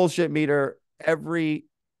 and my bullshit meter, every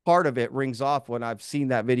part of it rings off when I've seen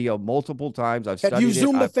that video multiple times. I've studied it. Have you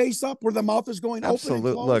zoomed the face up where the mouth is going open and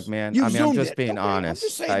closed? Look, man, I'm just being honest. I'm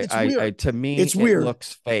just saying, it's weird. To me, it's weird. It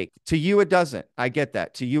looks fake. To you, it doesn't. I get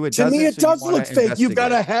that. To you, it doesn't. To me, it does look fake. You've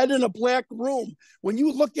got a head in a black room. When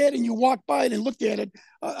you look at it and you walk by it and look at it,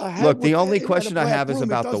 look, the only question I have is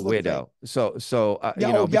about the widow. So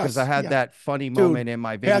because I had that funny moment in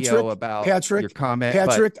my video about your comment.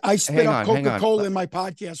 Patrick, I spit out Coca-Cola in my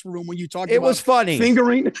podcast room when you talked about it. Was funny.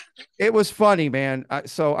 Fingering. It was funny, man.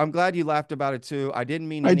 So I'm glad you laughed about it too. I didn't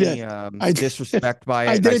mean any disrespect by it.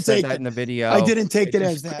 I didn't said that in the video. I didn't take it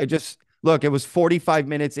as that. It just look, it was 45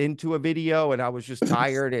 minutes into a video and I was just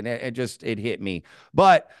tired and it hit me.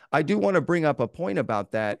 But I do want to bring up a point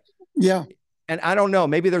about that. Yeah. And I don't know,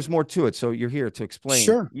 maybe there's more to it. So you're here to explain.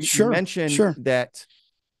 You mentioned that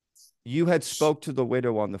you had spoke to the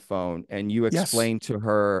widow on the phone and you explained to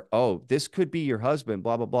her, oh, this could be your husband,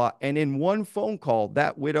 blah, blah, blah. And in one phone call,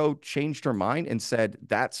 that widow changed her mind and said,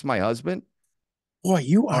 that's my husband. Boy,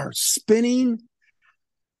 you are spinning.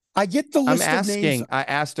 I get the list of names. I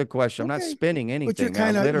asked a question. Okay. I'm not spinning anything.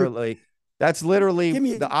 That's literally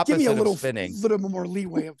the opposite of spinning. A little more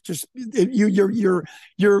leeway of just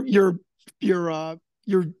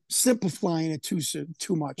you're simplifying it too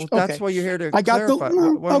much. Well, that's why you're here to clarify.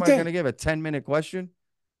 What am I going to give, a 10-minute question?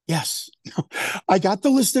 Yes. I got the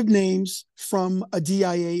list of names from a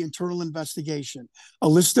DIA internal investigation, a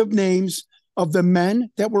list of names of the men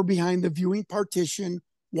that were behind the viewing partition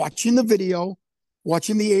watching the video,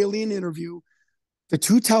 watching the alien interview, the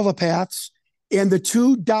two telepaths, and the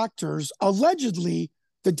two doctors, allegedly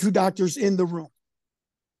the two doctors in the room.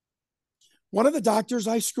 One of the doctors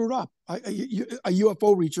I screwed up, a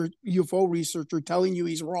UFO researcher telling you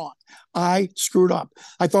he's wrong. I screwed up.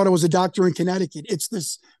 I thought it was a doctor in Connecticut. It's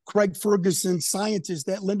this Craig Ferguson scientist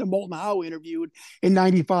that Linda Moulton Howe interviewed in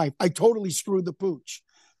 95. I totally screwed the pooch.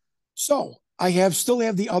 So I still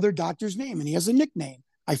have the other doctor's name, and he has a nickname.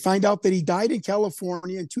 I find out that he died in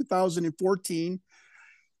California in 2014.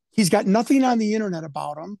 He's got nothing on the internet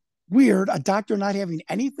about him. Weird, a doctor not having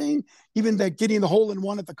anything, even that getting the hole in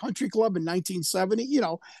one at the country club in 1970,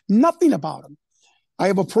 nothing about him. I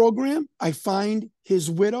have a program. I find his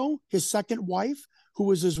widow, his second wife, who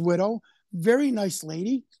was his widow, very nice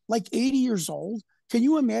lady, like 80 years old. Can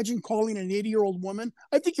you imagine calling an 80-year-old woman?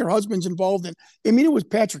 I think your husband's involved in. I mean, it was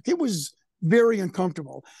Patrick. It was very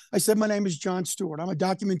uncomfortable. I said, my name is John Stewart. I'm a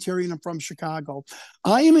documentarian. I'm from Chicago.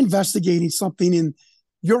 I am investigating something, and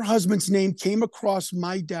your husband's name came across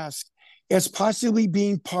my desk as possibly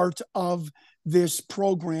being part of this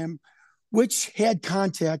program, which had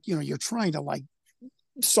contact, you're trying to like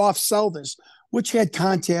soft sell this, which had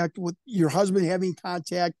contact with your husband having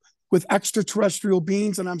contact with extraterrestrial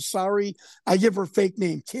beings. And I'm sorry, I give her a fake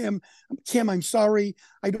name, Kim. Kim, I'm sorry.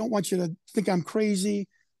 I don't want you to think I'm crazy.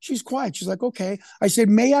 She's quiet. She's like, okay. I said,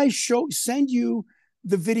 may I send you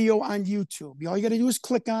the video on YouTube? All you got to do is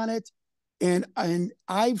click on it. And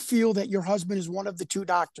I feel that your husband is one of the two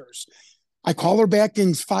doctors. I call her back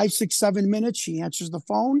in 5, 6, 7 minutes. She answers the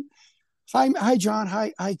phone. Hi, John.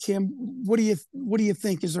 Hi, Kim. What do you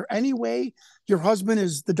think? Is there any way your husband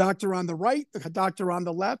is the doctor on the right, the doctor on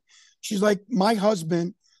the left? She's like, my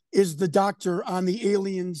husband is the doctor on the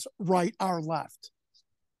aliens' right, our left.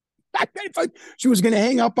 She was going to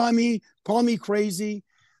hang up on me, call me crazy.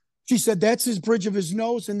 She said, that's his bridge of his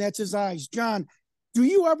nose and that's his eyes. John, do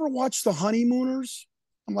you ever watch The Honeymooners?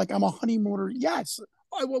 I'm like, I'm a honeymooner. Yes.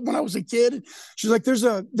 When I was a kid, she's like,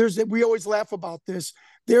 we always laugh about this.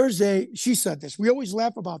 She said this, we always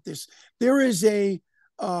laugh about this. There is a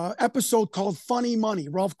episode called Funny Money.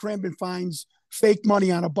 Ralph Cramden finds fake money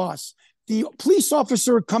on a bus. The police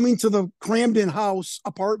officer coming to the Cramden house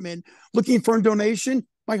apartment looking for a donation.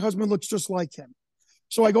 My husband looks just like him.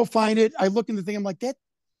 So I go find it. I look in the thing. I'm like,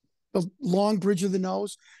 the long bridge of the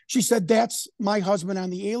nose. She said, that's my husband on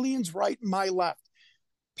the aliens, right, my left.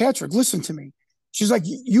 Patrick, listen to me. She's like,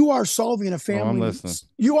 you are solving a family. I'm listening.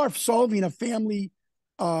 You are solving a family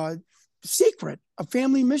secret, a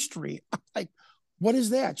family mystery. I'm like, what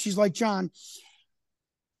is that? She's like, John,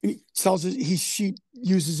 she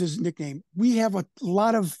uses his nickname. We have a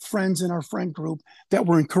lot of friends in our friend group that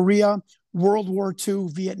were in Korea, World War II,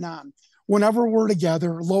 Vietnam. Whenever we're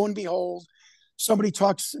together, lo and behold, somebody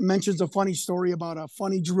mentions a funny story about a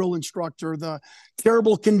funny drill instructor, the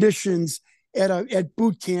terrible conditions at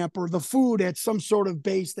boot camp, or the food at some sort of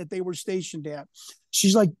base that they were stationed at.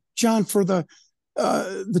 She's like, John, for the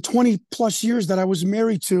 20 plus years that I was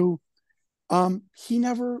married to, he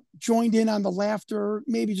never joined in on the laughter,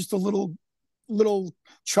 maybe just a little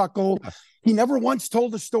chuckle. He never once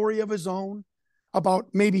told a story of his own about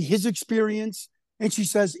maybe his experience. And she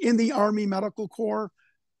says, in the Army Medical Corps,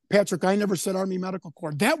 Patrick, I never said Army Medical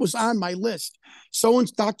Corps. That was on my list.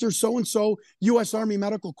 Dr. So-and-so, U.S. Army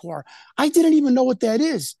Medical Corps. I didn't even know what that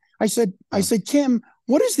is. I said, Kim,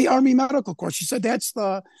 what is the Army Medical Corps? She said, that's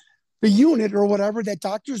the unit or whatever that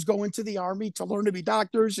doctors go into the Army to learn to be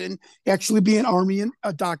doctors and actually be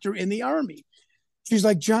a doctor in the Army. She's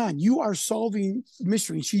like, John, you are solving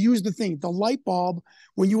mystery. She used the light bulb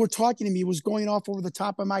when you were talking to me was going off over the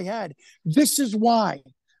top of my head. This is why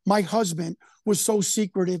my husband was so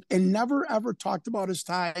secretive and never, ever talked about his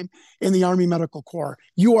time in the Army Medical Corps.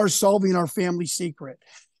 You are solving our family secret.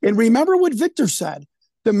 And remember what Victor said.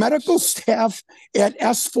 The medical staff at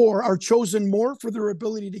S4 are chosen more for their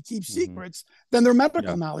ability to keep secrets than their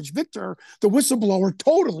medical knowledge. Victor, the whistleblower,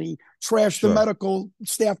 totally trashed the medical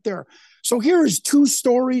staff there. So here is two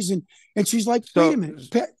stories, and she's like, wait a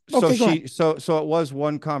minute. So it was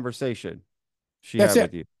one conversation she had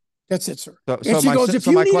with you. That's it, sir.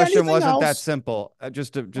 So my question wasn't that simple.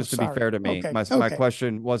 Just to be fair to me, my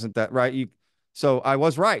question wasn't that right. So I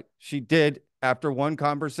was right. She did, after one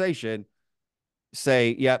conversation,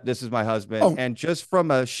 say, "Yep, this is my husband." And just from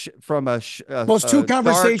those two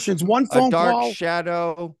conversations, one phone call, dark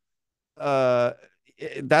shadow,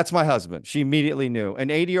 that's my husband. She immediately knew. An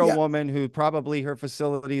 80-year-old woman who probably her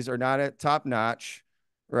facilities are not at top notch.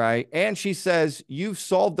 Right. And she says, you've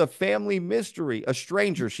solved a family mystery. A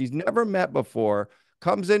stranger she's never met before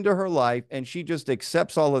comes into her life and she just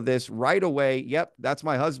accepts all of this right away. Yep, that's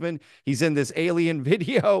my husband. He's in this alien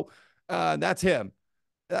video. That's him.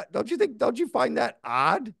 Don't you find that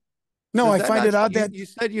odd? No, I find it odd that you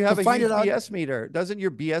said you have a huge BS meter. Doesn't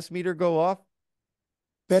your BS meter go off?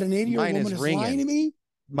 That an 80-year-old woman is lying to me?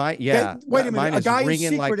 Wait a minute. Mine a guy is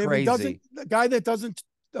ringing like crazy.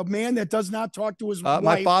 A man that does not talk to his my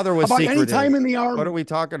wife father was about secretive. any time in the Army. What are we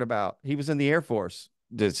talking about? He was in the Air Force.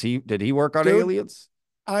 Did he work on aliens?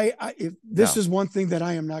 This is one thing that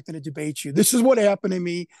I am not going to debate you. This is what happened to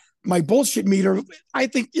me. My bullshit meter, I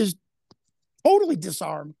think, is totally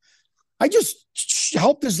disarmed. I just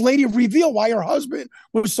helped this lady reveal why her husband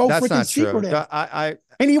was so freaking secretive.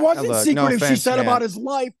 And he wasn't secretive. No offense, she said about his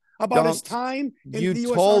life, about his time in the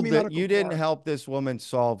U.S. Army Medical Corps. You didn't help this woman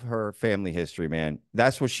solve her family history, man.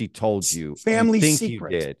 That's what she told you. Family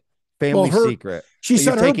secret. You did. Family secret. She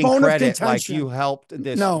said her bone of contention. Like you helped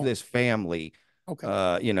this family.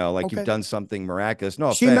 Okay. You've done something miraculous. No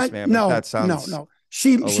offense, man. But that sounds no.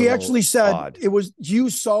 She actually said odd. It was you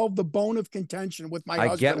solved the bone of contention with my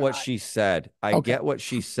husband. I get what she said. I get what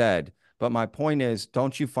she said. But my point is,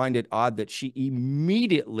 don't you find it odd that she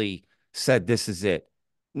immediately said, this is it?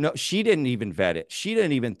 No, she didn't even vet it. She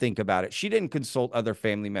didn't even think about it. She didn't consult other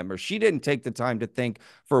family members. She didn't take the time to think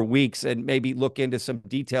for weeks and maybe look into some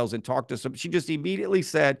details and talk to some. She just immediately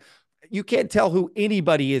said, you can't tell who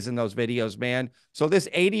anybody is in those videos, man. So this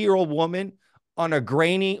 80-year-old woman on a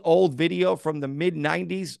grainy old video from the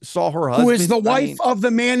mid-90s saw her husband. Who is the wife of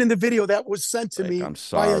the man in the video that was sent to me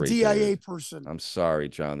by a DIA person. I'm sorry,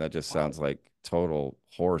 John. That just sounds like total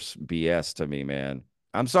horse BS to me, man.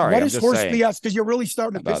 I'm sorry. What is horse BS? Because you're really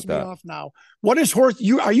starting to piss me off now. What is horse?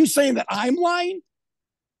 Are you saying that I'm lying?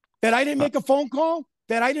 That I didn't make a phone call?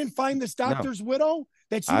 That I didn't find this doctor's widow?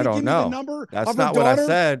 That she didn't give me the number of her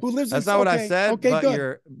daughter who lives in... That's not what I said. Okay,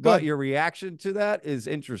 good. But your reaction to that is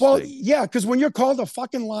interesting. Well, yeah, because when you're called a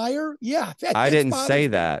fucking liar, yeah. I didn't say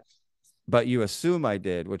that, but you assume I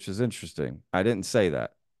did, which is interesting. I didn't say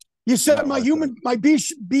that. You said my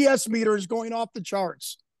BS meter is going off the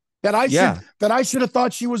charts. That I should have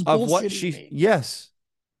thought she was bullshitting me. Yes.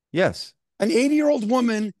 An 80-year-old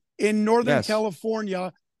woman in Northern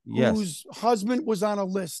California whose husband was on a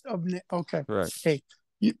list of... Okay. Correct. Hey,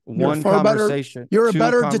 you're a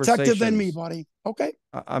better detective than me, buddy. Okay.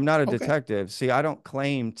 I'm not a detective. See, I don't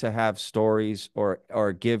claim to have stories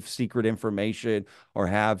or give secret information or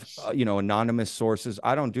have, anonymous sources.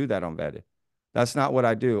 I don't do that on Vetted. That's not what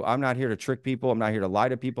I do. I'm not here to trick people. I'm not here to lie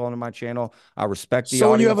to people on my channel. I respect the audience.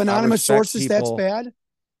 So when you have anonymous sources, that's bad?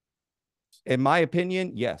 In my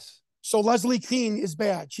opinion, yes. So Leslie Keene is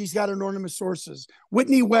bad. She's got anonymous sources.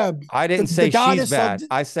 Whitney Webb. I didn't say she's bad.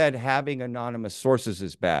 I said having anonymous sources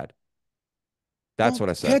is bad. That's what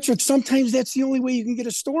I said. Patrick, sometimes that's the only way you can get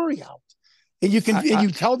a story out. And you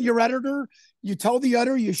tell your editor, you tell the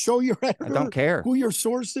editor, you show your editor. I don't care who your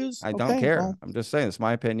source is. I don't care. Well, I'm just saying, it's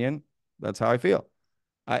my opinion. That's how I feel.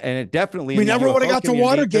 And it definitely... We never would have got to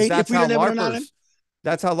Watergate if we didn't have an anonymous...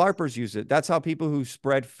 That's how LARPers use it. That's how people who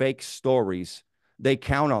spread fake stories, they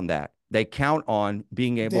count on that. They count on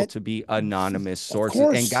being able to be anonymous sources.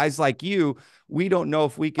 And guys like you, we don't know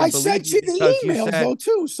if we can believe you. I sent you the emails, though,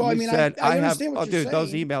 too. So, I mean, I understand what you're saying.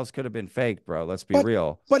 Those emails could have been fake, bro. Let's be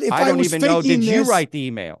real. But if I don't even know, did you write the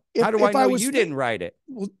email? How do I know you didn't write it?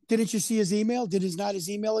 Well, didn't you see his email? Is not his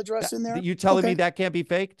email address in there? You telling me that can't be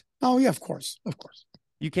faked? Oh, yeah, of course.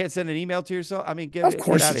 You can't send an email to yourself? I mean, get out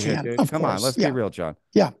of here, dude. Come on, let's be real, John.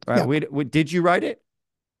 Yeah. All right. Did you write it?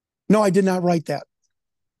 No, I did not write that.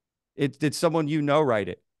 Did someone write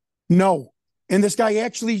it? No. And this guy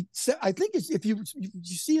actually said, I think if you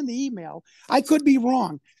see in the email, I could be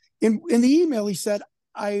wrong. In the email, he said,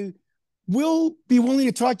 I will be willing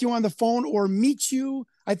to talk to you on the phone or meet you.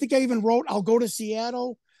 I think I even wrote, I'll go to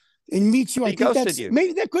Seattle and meet you. I think that's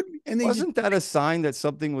maybe that could be. And then wasn't that a sign that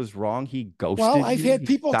something was wrong? He ghosted you. Well, I've had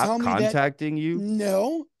people tell me contacting you.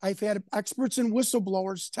 No, I've had experts and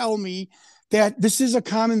whistleblowers tell me that this is a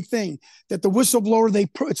common thing, that the whistleblower,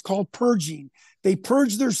 it's called purging. They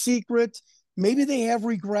purge their secret. Maybe they have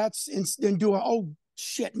regrets and do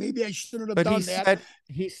shit, maybe I shouldn't have done that.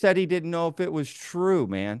 He said he didn't know if it was true,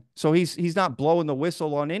 man. So he's not blowing the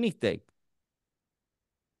whistle on anything.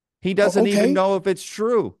 He doesn't even know if it's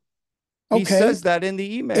true. He says that in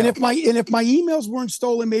the email. And if my emails weren't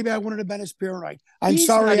stolen, maybe I wouldn't have been as paranoid. He's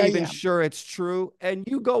not even sure it's true. And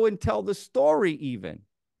you go and tell the story even.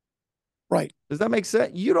 Right. Does that make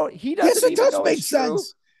sense? He doesn't. Yes, it does make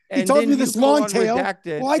sense. He told me this long tale.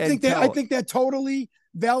 Well, I think that totally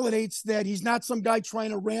validates that he's not some guy trying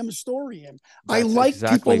to ram a story in. I That's like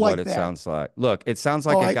exactly people what like it that. sounds like. Look, it sounds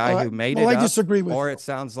like a guy who made it I up, disagree with or you. it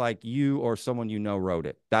sounds like you or someone you know wrote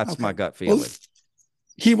it. That's my gut Well,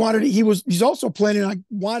 feeling. he's also planning on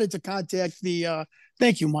wanted to contact the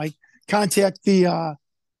thank you, Mike. Contact the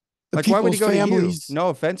Like, why would he people's go families. to you? No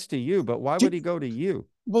offense to you, but why would he go to you?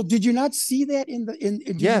 Well, did you not see that did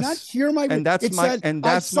you not Yes. hear my And that's it my said and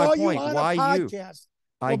I that's my saw you point. on a Why you? podcast?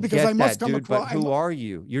 I Well, because I get must that, come dude, but across who are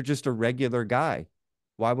you? You're just a regular guy.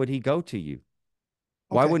 Why would he go to you?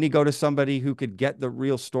 Why okay. wouldn't he go to somebody who could get the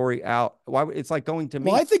real story out? Why? It's like going to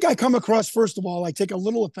Well, me. I think I come across, first of all, I take a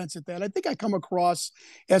little offense at that. I think I come across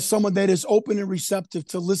as someone that is open and receptive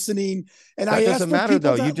to listening. And That I ask doesn't for matter,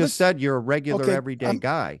 people though. to You just listen. said you're a regular, Okay, everyday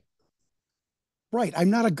guy. right.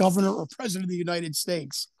 I'm not a governor or president of the United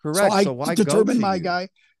States. So Correct. I So why go determine to my you guy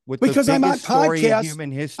with the because I'm on biggest story in podcasts.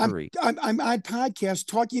 human history? I'm on podcast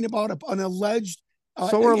talking about an alleged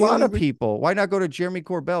So are a lot of alien. people. Why not go to Jeremy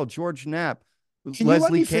Corbell, George Knapp, Can you let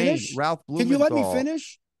Leslie me Kane, finish? Ralph Can you let me Blumenthal?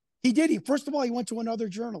 finish? He did. First of all, he went to another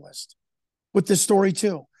journalist with this story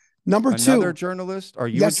too. Number Another two, journalist? Are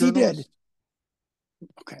you a yes, he did. journalist?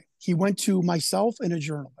 Okay. He went to myself and a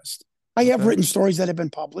journalist. I have Okay. written stories that have been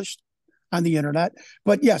published on the internet.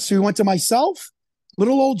 But yes, so he went to myself,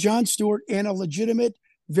 little old John Stewart, and a legitimate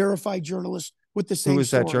verified journalist with the same Who is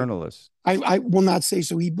story. that journalist? I will not say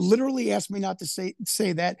so. He literally asked me not to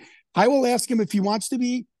say that. I will ask him if he wants to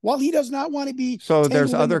be. Well, he does not want to be. So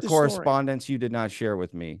there's other the correspondence you did not share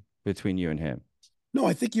with me between you and him. No,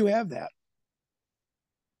 I think you have that.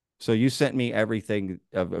 So you sent me everything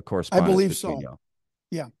of a I correspondence believe between so. you.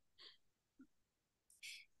 Yeah.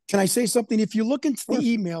 Can I say something? If you look into the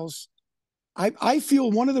emails, I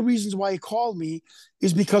feel one of the reasons why he called me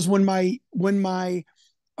is because when my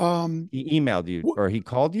he emailed you or he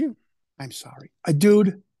called you? I'm sorry.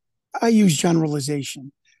 Dude, I use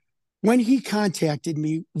generalization. When he contacted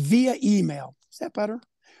me via email, is that better?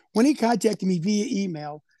 When he contacted me via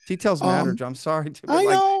email, Details matter, John. I'm sorry. I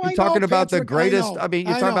know. You're talking about Patrick, the greatest. I mean,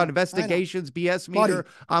 you're talking about investigations, BS meter. Buddy,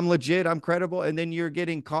 I'm legit. I'm credible. And then you're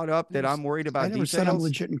getting caught up that I'm worried about I never details. said I'm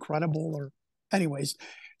legit and credible or anyways.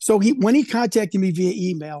 So when he contacted me via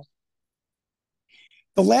email,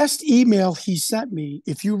 the last email he sent me,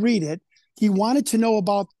 if you read it, he wanted to know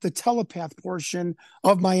about the telepath portion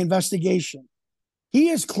of my investigation. He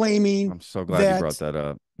is claiming I'm so glad you brought that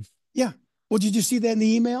up. Yeah. Well, did you see that in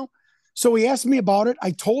the email? So he asked me about it.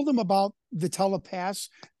 I told him about the telepaths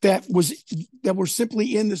that were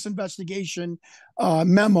simply in this investigation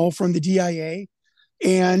memo from the DIA.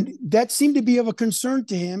 And that seemed to be of a concern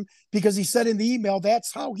to him because he said in the email,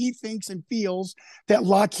 that's how he thinks and feels that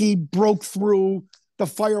Lockheed broke through the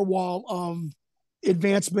firewall of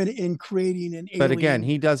advancement in creating an alien. But again,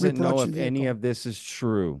 he doesn't know if any of this is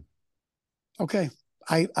true. Okay.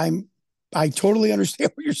 I totally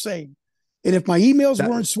understand what you're saying. And if my emails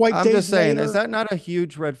weren't swiped, I'm just saying, later, is that not a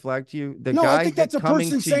huge red flag to you? The no, guy I think that's a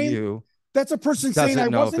person saying that's a person saying I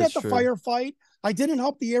wasn't at the firefight. I didn't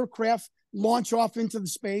help the aircraft launch off into the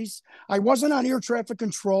space. I wasn't on air traffic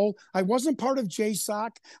control. I wasn't part of JSOC.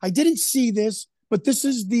 I didn't see this, but this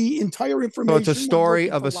is the entire information. So it's a story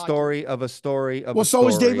of a story of a story of a story. Well, so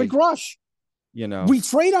is David Grush. You know, we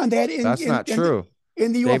trade on that. That's not true.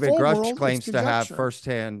 In the David UFO Grush world, claims to have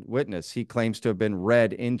firsthand witness. He claims to have been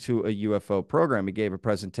read into a UFO program. He gave a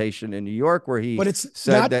presentation in New York where he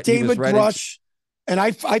said not that David he was read Grush. And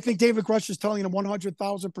I think David Grush is telling him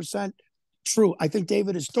 100,000% true. I think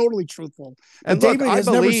David is totally truthful. And David has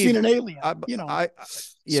never seen an alien.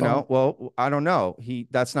 Well, I don't know.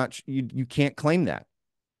 That's not you can't claim that.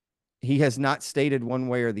 He has not stated one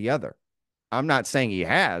way or the other. I'm not saying he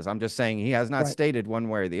has. I'm just saying he has not stated one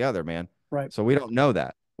way or the other, man. Right. So we don't know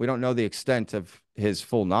that. We don't know the extent of his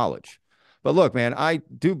full knowledge. But look, man, I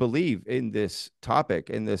do believe in this topic,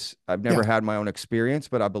 in this. I've never had my own experience,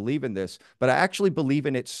 but I believe in this. But I actually believe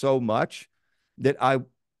in it so much that I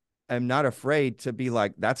am not afraid to be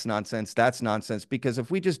like, that's nonsense. That's nonsense. Because if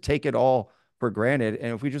we just take it all for granted,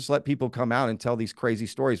 and if we just let people come out and tell these crazy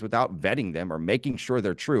stories without vetting them or making sure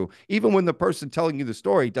they're true, even when the person telling you the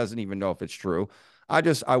story doesn't even know if it's true,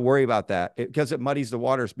 I worry about that because it muddies the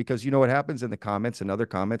waters. Because you know what happens in the comments and other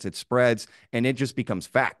comments, it spreads and it just becomes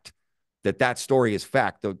fact that story is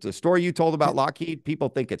fact. The story you told about Lockheed, people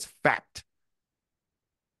think it's fact.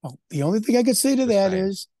 Well, the only thing I could say to that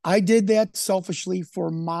is I did that selfishly for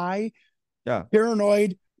my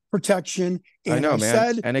paranoid protection. And I know,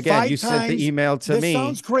 man. And again, you sent the email to me. This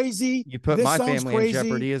sounds crazy. You put my family in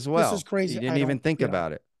jeopardy as well. This is crazy. You didn't even think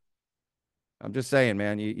about it. I'm just saying,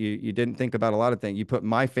 man, you didn't think about a lot of things. You put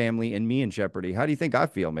my family and me in jeopardy. How do you think I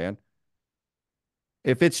feel, man?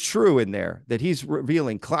 If it's true in there that he's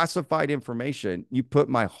revealing classified information, you put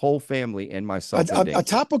my whole family and myself in danger. A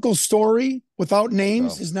topical story without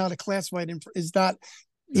names So, is not a classified is not. just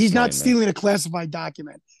He's not saying, man. stealing a classified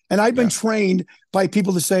document. And I've been trained by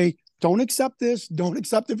people to say, don't accept this. Don't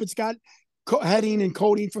accept if it's got heading and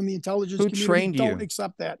coding from the intelligence Who community. trained you? Don't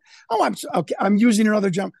accept that. Oh, I'm using another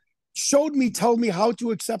jump. Told me how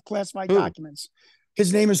to accept classified documents.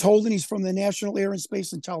 His name is Holden. He's from the National Air and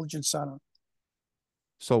Space Intelligence Center.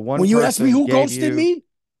 So when you asked me who ghosted me,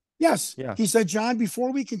 yes, yeah. He said, John,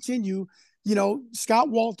 before we continue, Scott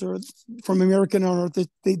Walter from American on Earth,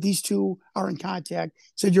 these two are in contact,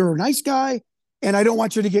 said, you're a nice guy, and I don't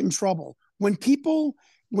want you to get in trouble. When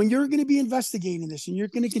you're going to be investigating this and you're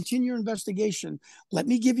going to continue your investigation, let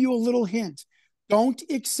me give you a little hint. Don't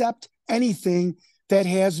accept anything that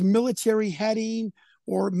has military heading,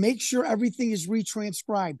 or make sure everything is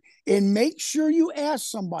retranscribed, and make sure you ask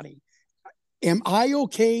somebody, am I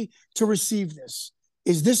okay to receive this?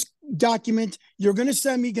 Is this document you're going to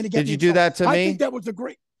send me going to get? Did you do that to me? I think that was a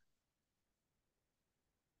great.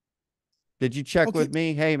 Did you check with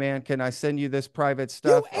me? Hey, man, can I send you this private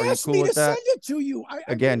stuff? You asked me to send it to you.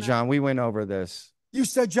 Again, John, we went over this. You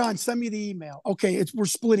said, John, send me the email. Okay, we're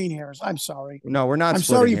splitting hairs. I'm sorry. No, we're not. I'm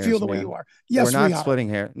sorry you feel the way you are. Yes, we're not splitting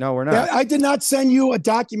hairs. No, we're not. Yeah, I did not send you a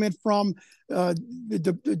document from you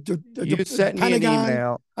sent me an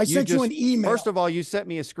email. I sent you an email. First of all, you sent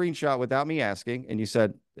me a screenshot without me asking, and you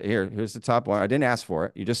said, here's the top one. I didn't ask for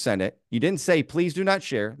it. You just sent it. You didn't say, please do not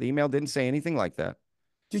share. The email didn't say anything like that.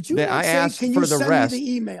 Did you not say, can you send me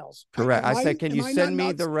the emails? Correct. I said, can you send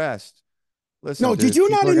me the rest? Listen, no, did you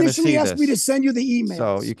not initially ask me to send you the emails?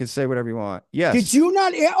 So you can say whatever you want. Yes. Did you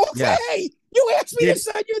not? Okay. Yes. You asked me to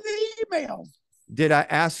send you the emails. Did I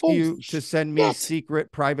ask you to send me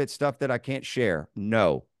secret private stuff that I can't share?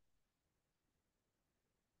 No.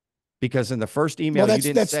 Because in the first email, you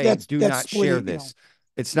didn't say, do not share this.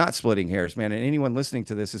 It's not splitting hairs, man. And anyone listening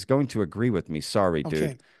to this is going to agree with me. Sorry,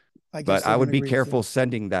 dude. But I would be careful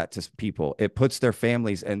sending that to people. It puts their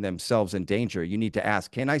families and themselves in danger. You need to ask,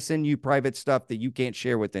 can I send you private stuff that you can't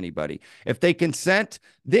share with anybody? If they consent,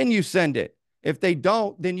 then you send it. If they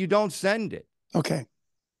don't, then you don't send it. Okay.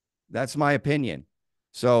 That's my opinion.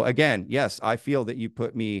 So again, yes, I feel that you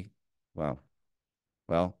put me,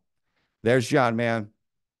 well, there's John, man,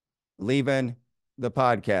 leaving the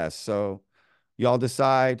podcast. So y'all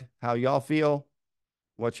decide how y'all feel,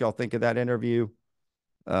 what y'all think of that interview.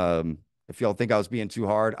 If y'all think I was being too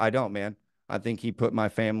hard, I don't, man. I think he put my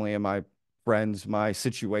family and my friends, my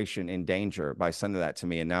situation in danger by sending that to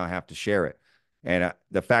me, and now I have to share it. And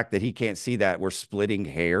the fact that he can't see that we're splitting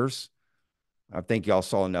hairs, I think y'all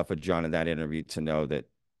saw enough of John in that interview to know that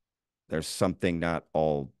there's something not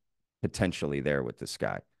all potentially there with this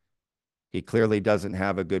guy. He clearly doesn't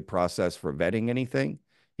have a good process for vetting anything.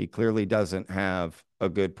 He clearly doesn't have a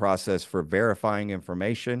good process for verifying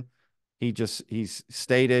information. He's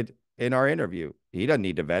stated in our interview, he doesn't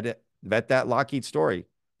need to vet that Lockheed story,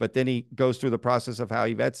 but then he goes through the process of how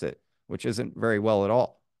he vets it, which isn't very well at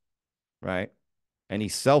all, right? And he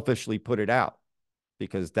selfishly put it out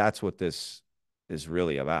because that's what this is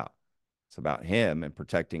really about. It's about him and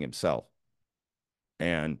protecting himself.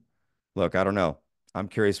 And look, I don't know. I'm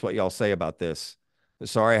curious what y'all say about this.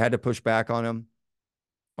 Sorry, I had to push back on him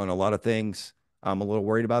on a lot of things. I'm a little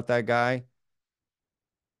worried about that guy.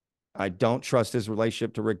 I don't trust his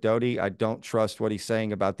relationship to Rick Doty. I don't trust what he's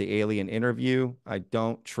saying about the alien interview. I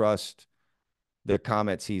don't trust the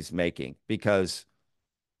comments he's making because,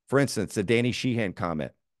 for instance, the Danny Sheehan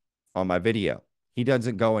comment on my video, he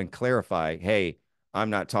doesn't go and clarify, hey, I'm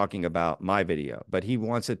not talking about my video, but he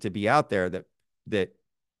wants it to be out there that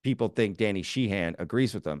people think Danny Sheehan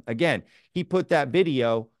agrees with them. Again, he put that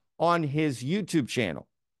video on his YouTube channel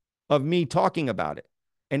of me talking about it.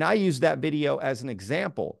 And I use that video as an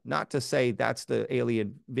example, not to say that's the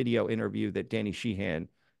alien video interview that Danny Sheehan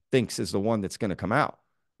thinks is the one that's going to come out,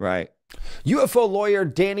 right? UFO lawyer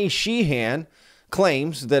Danny Sheehan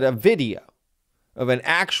claims that a video of an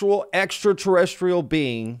actual extraterrestrial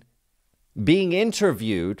being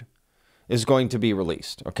interviewed is going to be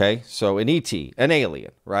released, okay? So an ET, an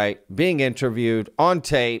alien, right? Being interviewed on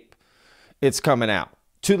tape, it's coming out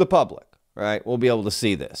to the public, right? We'll be able to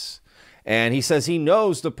see this. And he says he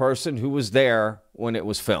knows the person who was there when it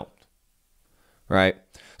was filmed, right?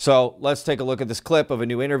 So let's take a look at this clip of a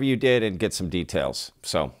new interview you did and get some details.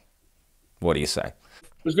 So what do you say?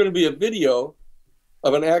 There's going to be a video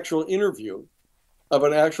of an actual interview of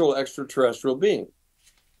an actual extraterrestrial being.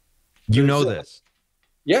 You know this?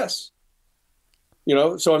 Yes. You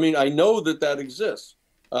know, so I mean, I know that exists.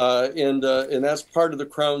 And that's part of the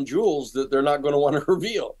crown jewels that they're not going to want to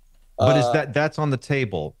reveal. But is that's on the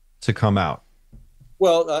table to come out?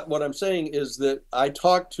 Well, what I'm saying is that I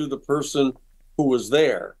talked to the person who was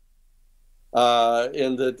there,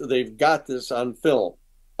 and that they've got this on film.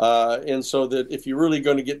 And so that if you're really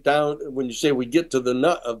going to get down, when you say we get to the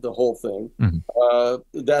nut of the whole thing,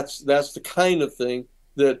 that's the kind of thing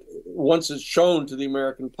that once it's shown to the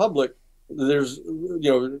American public, there's,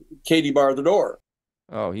 Katie bar the door.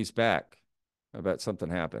 Oh, he's back. I bet something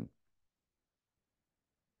happened.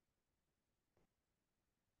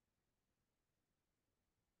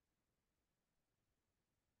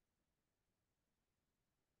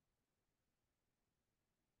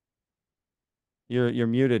 You're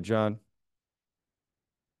muted, John.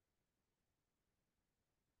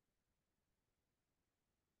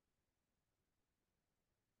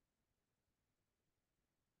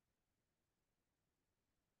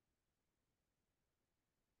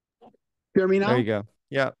 Hear me now? There you go.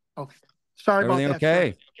 Yeah. Okay. Sorry Everything about that.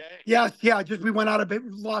 okay? Yes, yeah. Just we went out a bit,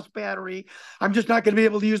 lost battery. I'm just not going to be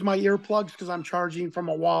able to use my earplugs because I'm charging from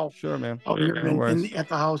a wall. Sure, man. Out here No at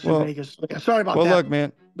the house in Vegas. Yeah, sorry about that. Well, look,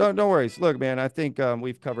 man. No worries. Look, man. I think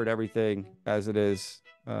we've covered everything as it is.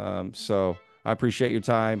 So I appreciate your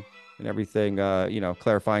time and everything.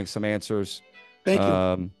 Clarifying some answers. Thank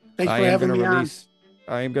you. Thanks for having me on.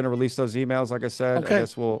 I am going to release those emails. Like I said, okay. I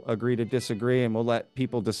guess we'll agree to disagree, and we'll let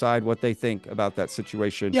people decide what they think about that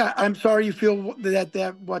situation. Yeah, I'm sorry you feel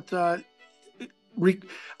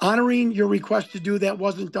honoring your request to do that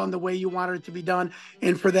wasn't done the way you wanted it to be done,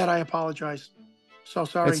 and for that I apologize. So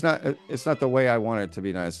sorry. It's not the way I want it to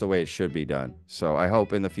be done. It's the way it should be done. So I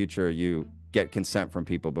hope in the future you get consent from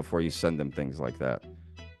people before you send them things like that.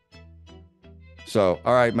 So,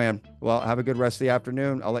 all right, man. Well, have a good rest of the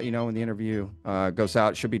afternoon. I'll let you know when the interview goes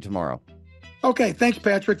out. It should be tomorrow. Okay. Thanks,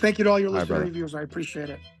 Patrick. Thank you to all your listeners and viewers. I appreciate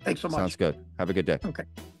it. Thanks so much. Sounds good. Have a good day. Okay.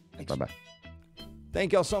 Thanks. Bye-bye.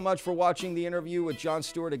 Thank y'all so much for watching the interview with Jon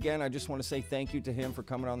Stewart. Again, I just want to say thank you to him for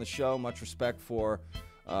coming on the show. Much respect for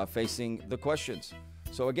facing the questions.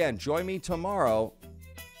 So again, join me tomorrow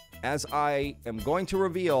as I am going to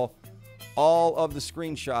reveal all of the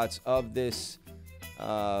screenshots of this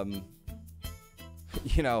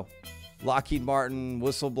Lockheed Martin,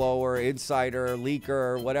 whistleblower, insider,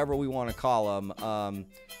 leaker, whatever we want to call them.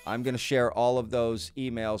 I'm going to share all of those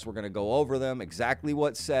emails. We're going to go over them, exactly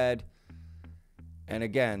what's said. And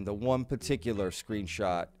again, the one particular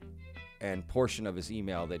screenshot and portion of his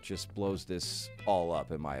email that just blows this all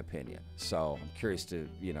up, in my opinion. So I'm curious to,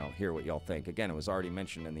 hear what y'all think. Again, it was already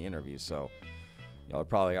mentioned in the interview, so y'all are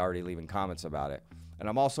probably already leaving comments about it. And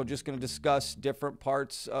I'm also just going to discuss different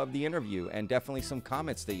parts of the interview and definitely some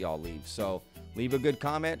comments that y'all leave. So leave a good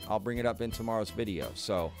comment. I'll bring it up in tomorrow's video.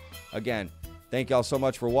 So again, thank y'all so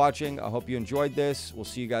much for watching. I hope you enjoyed this. We'll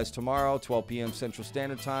see you guys tomorrow, 12 p.m. Central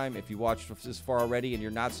Standard Time. If you watched this far already and you're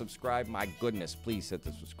not subscribed, my goodness, please hit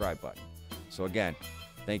the subscribe button. So again,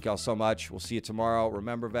 thank y'all so much. We'll see you tomorrow.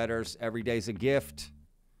 Remember, vetters, every day's a gift.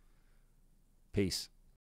 Peace.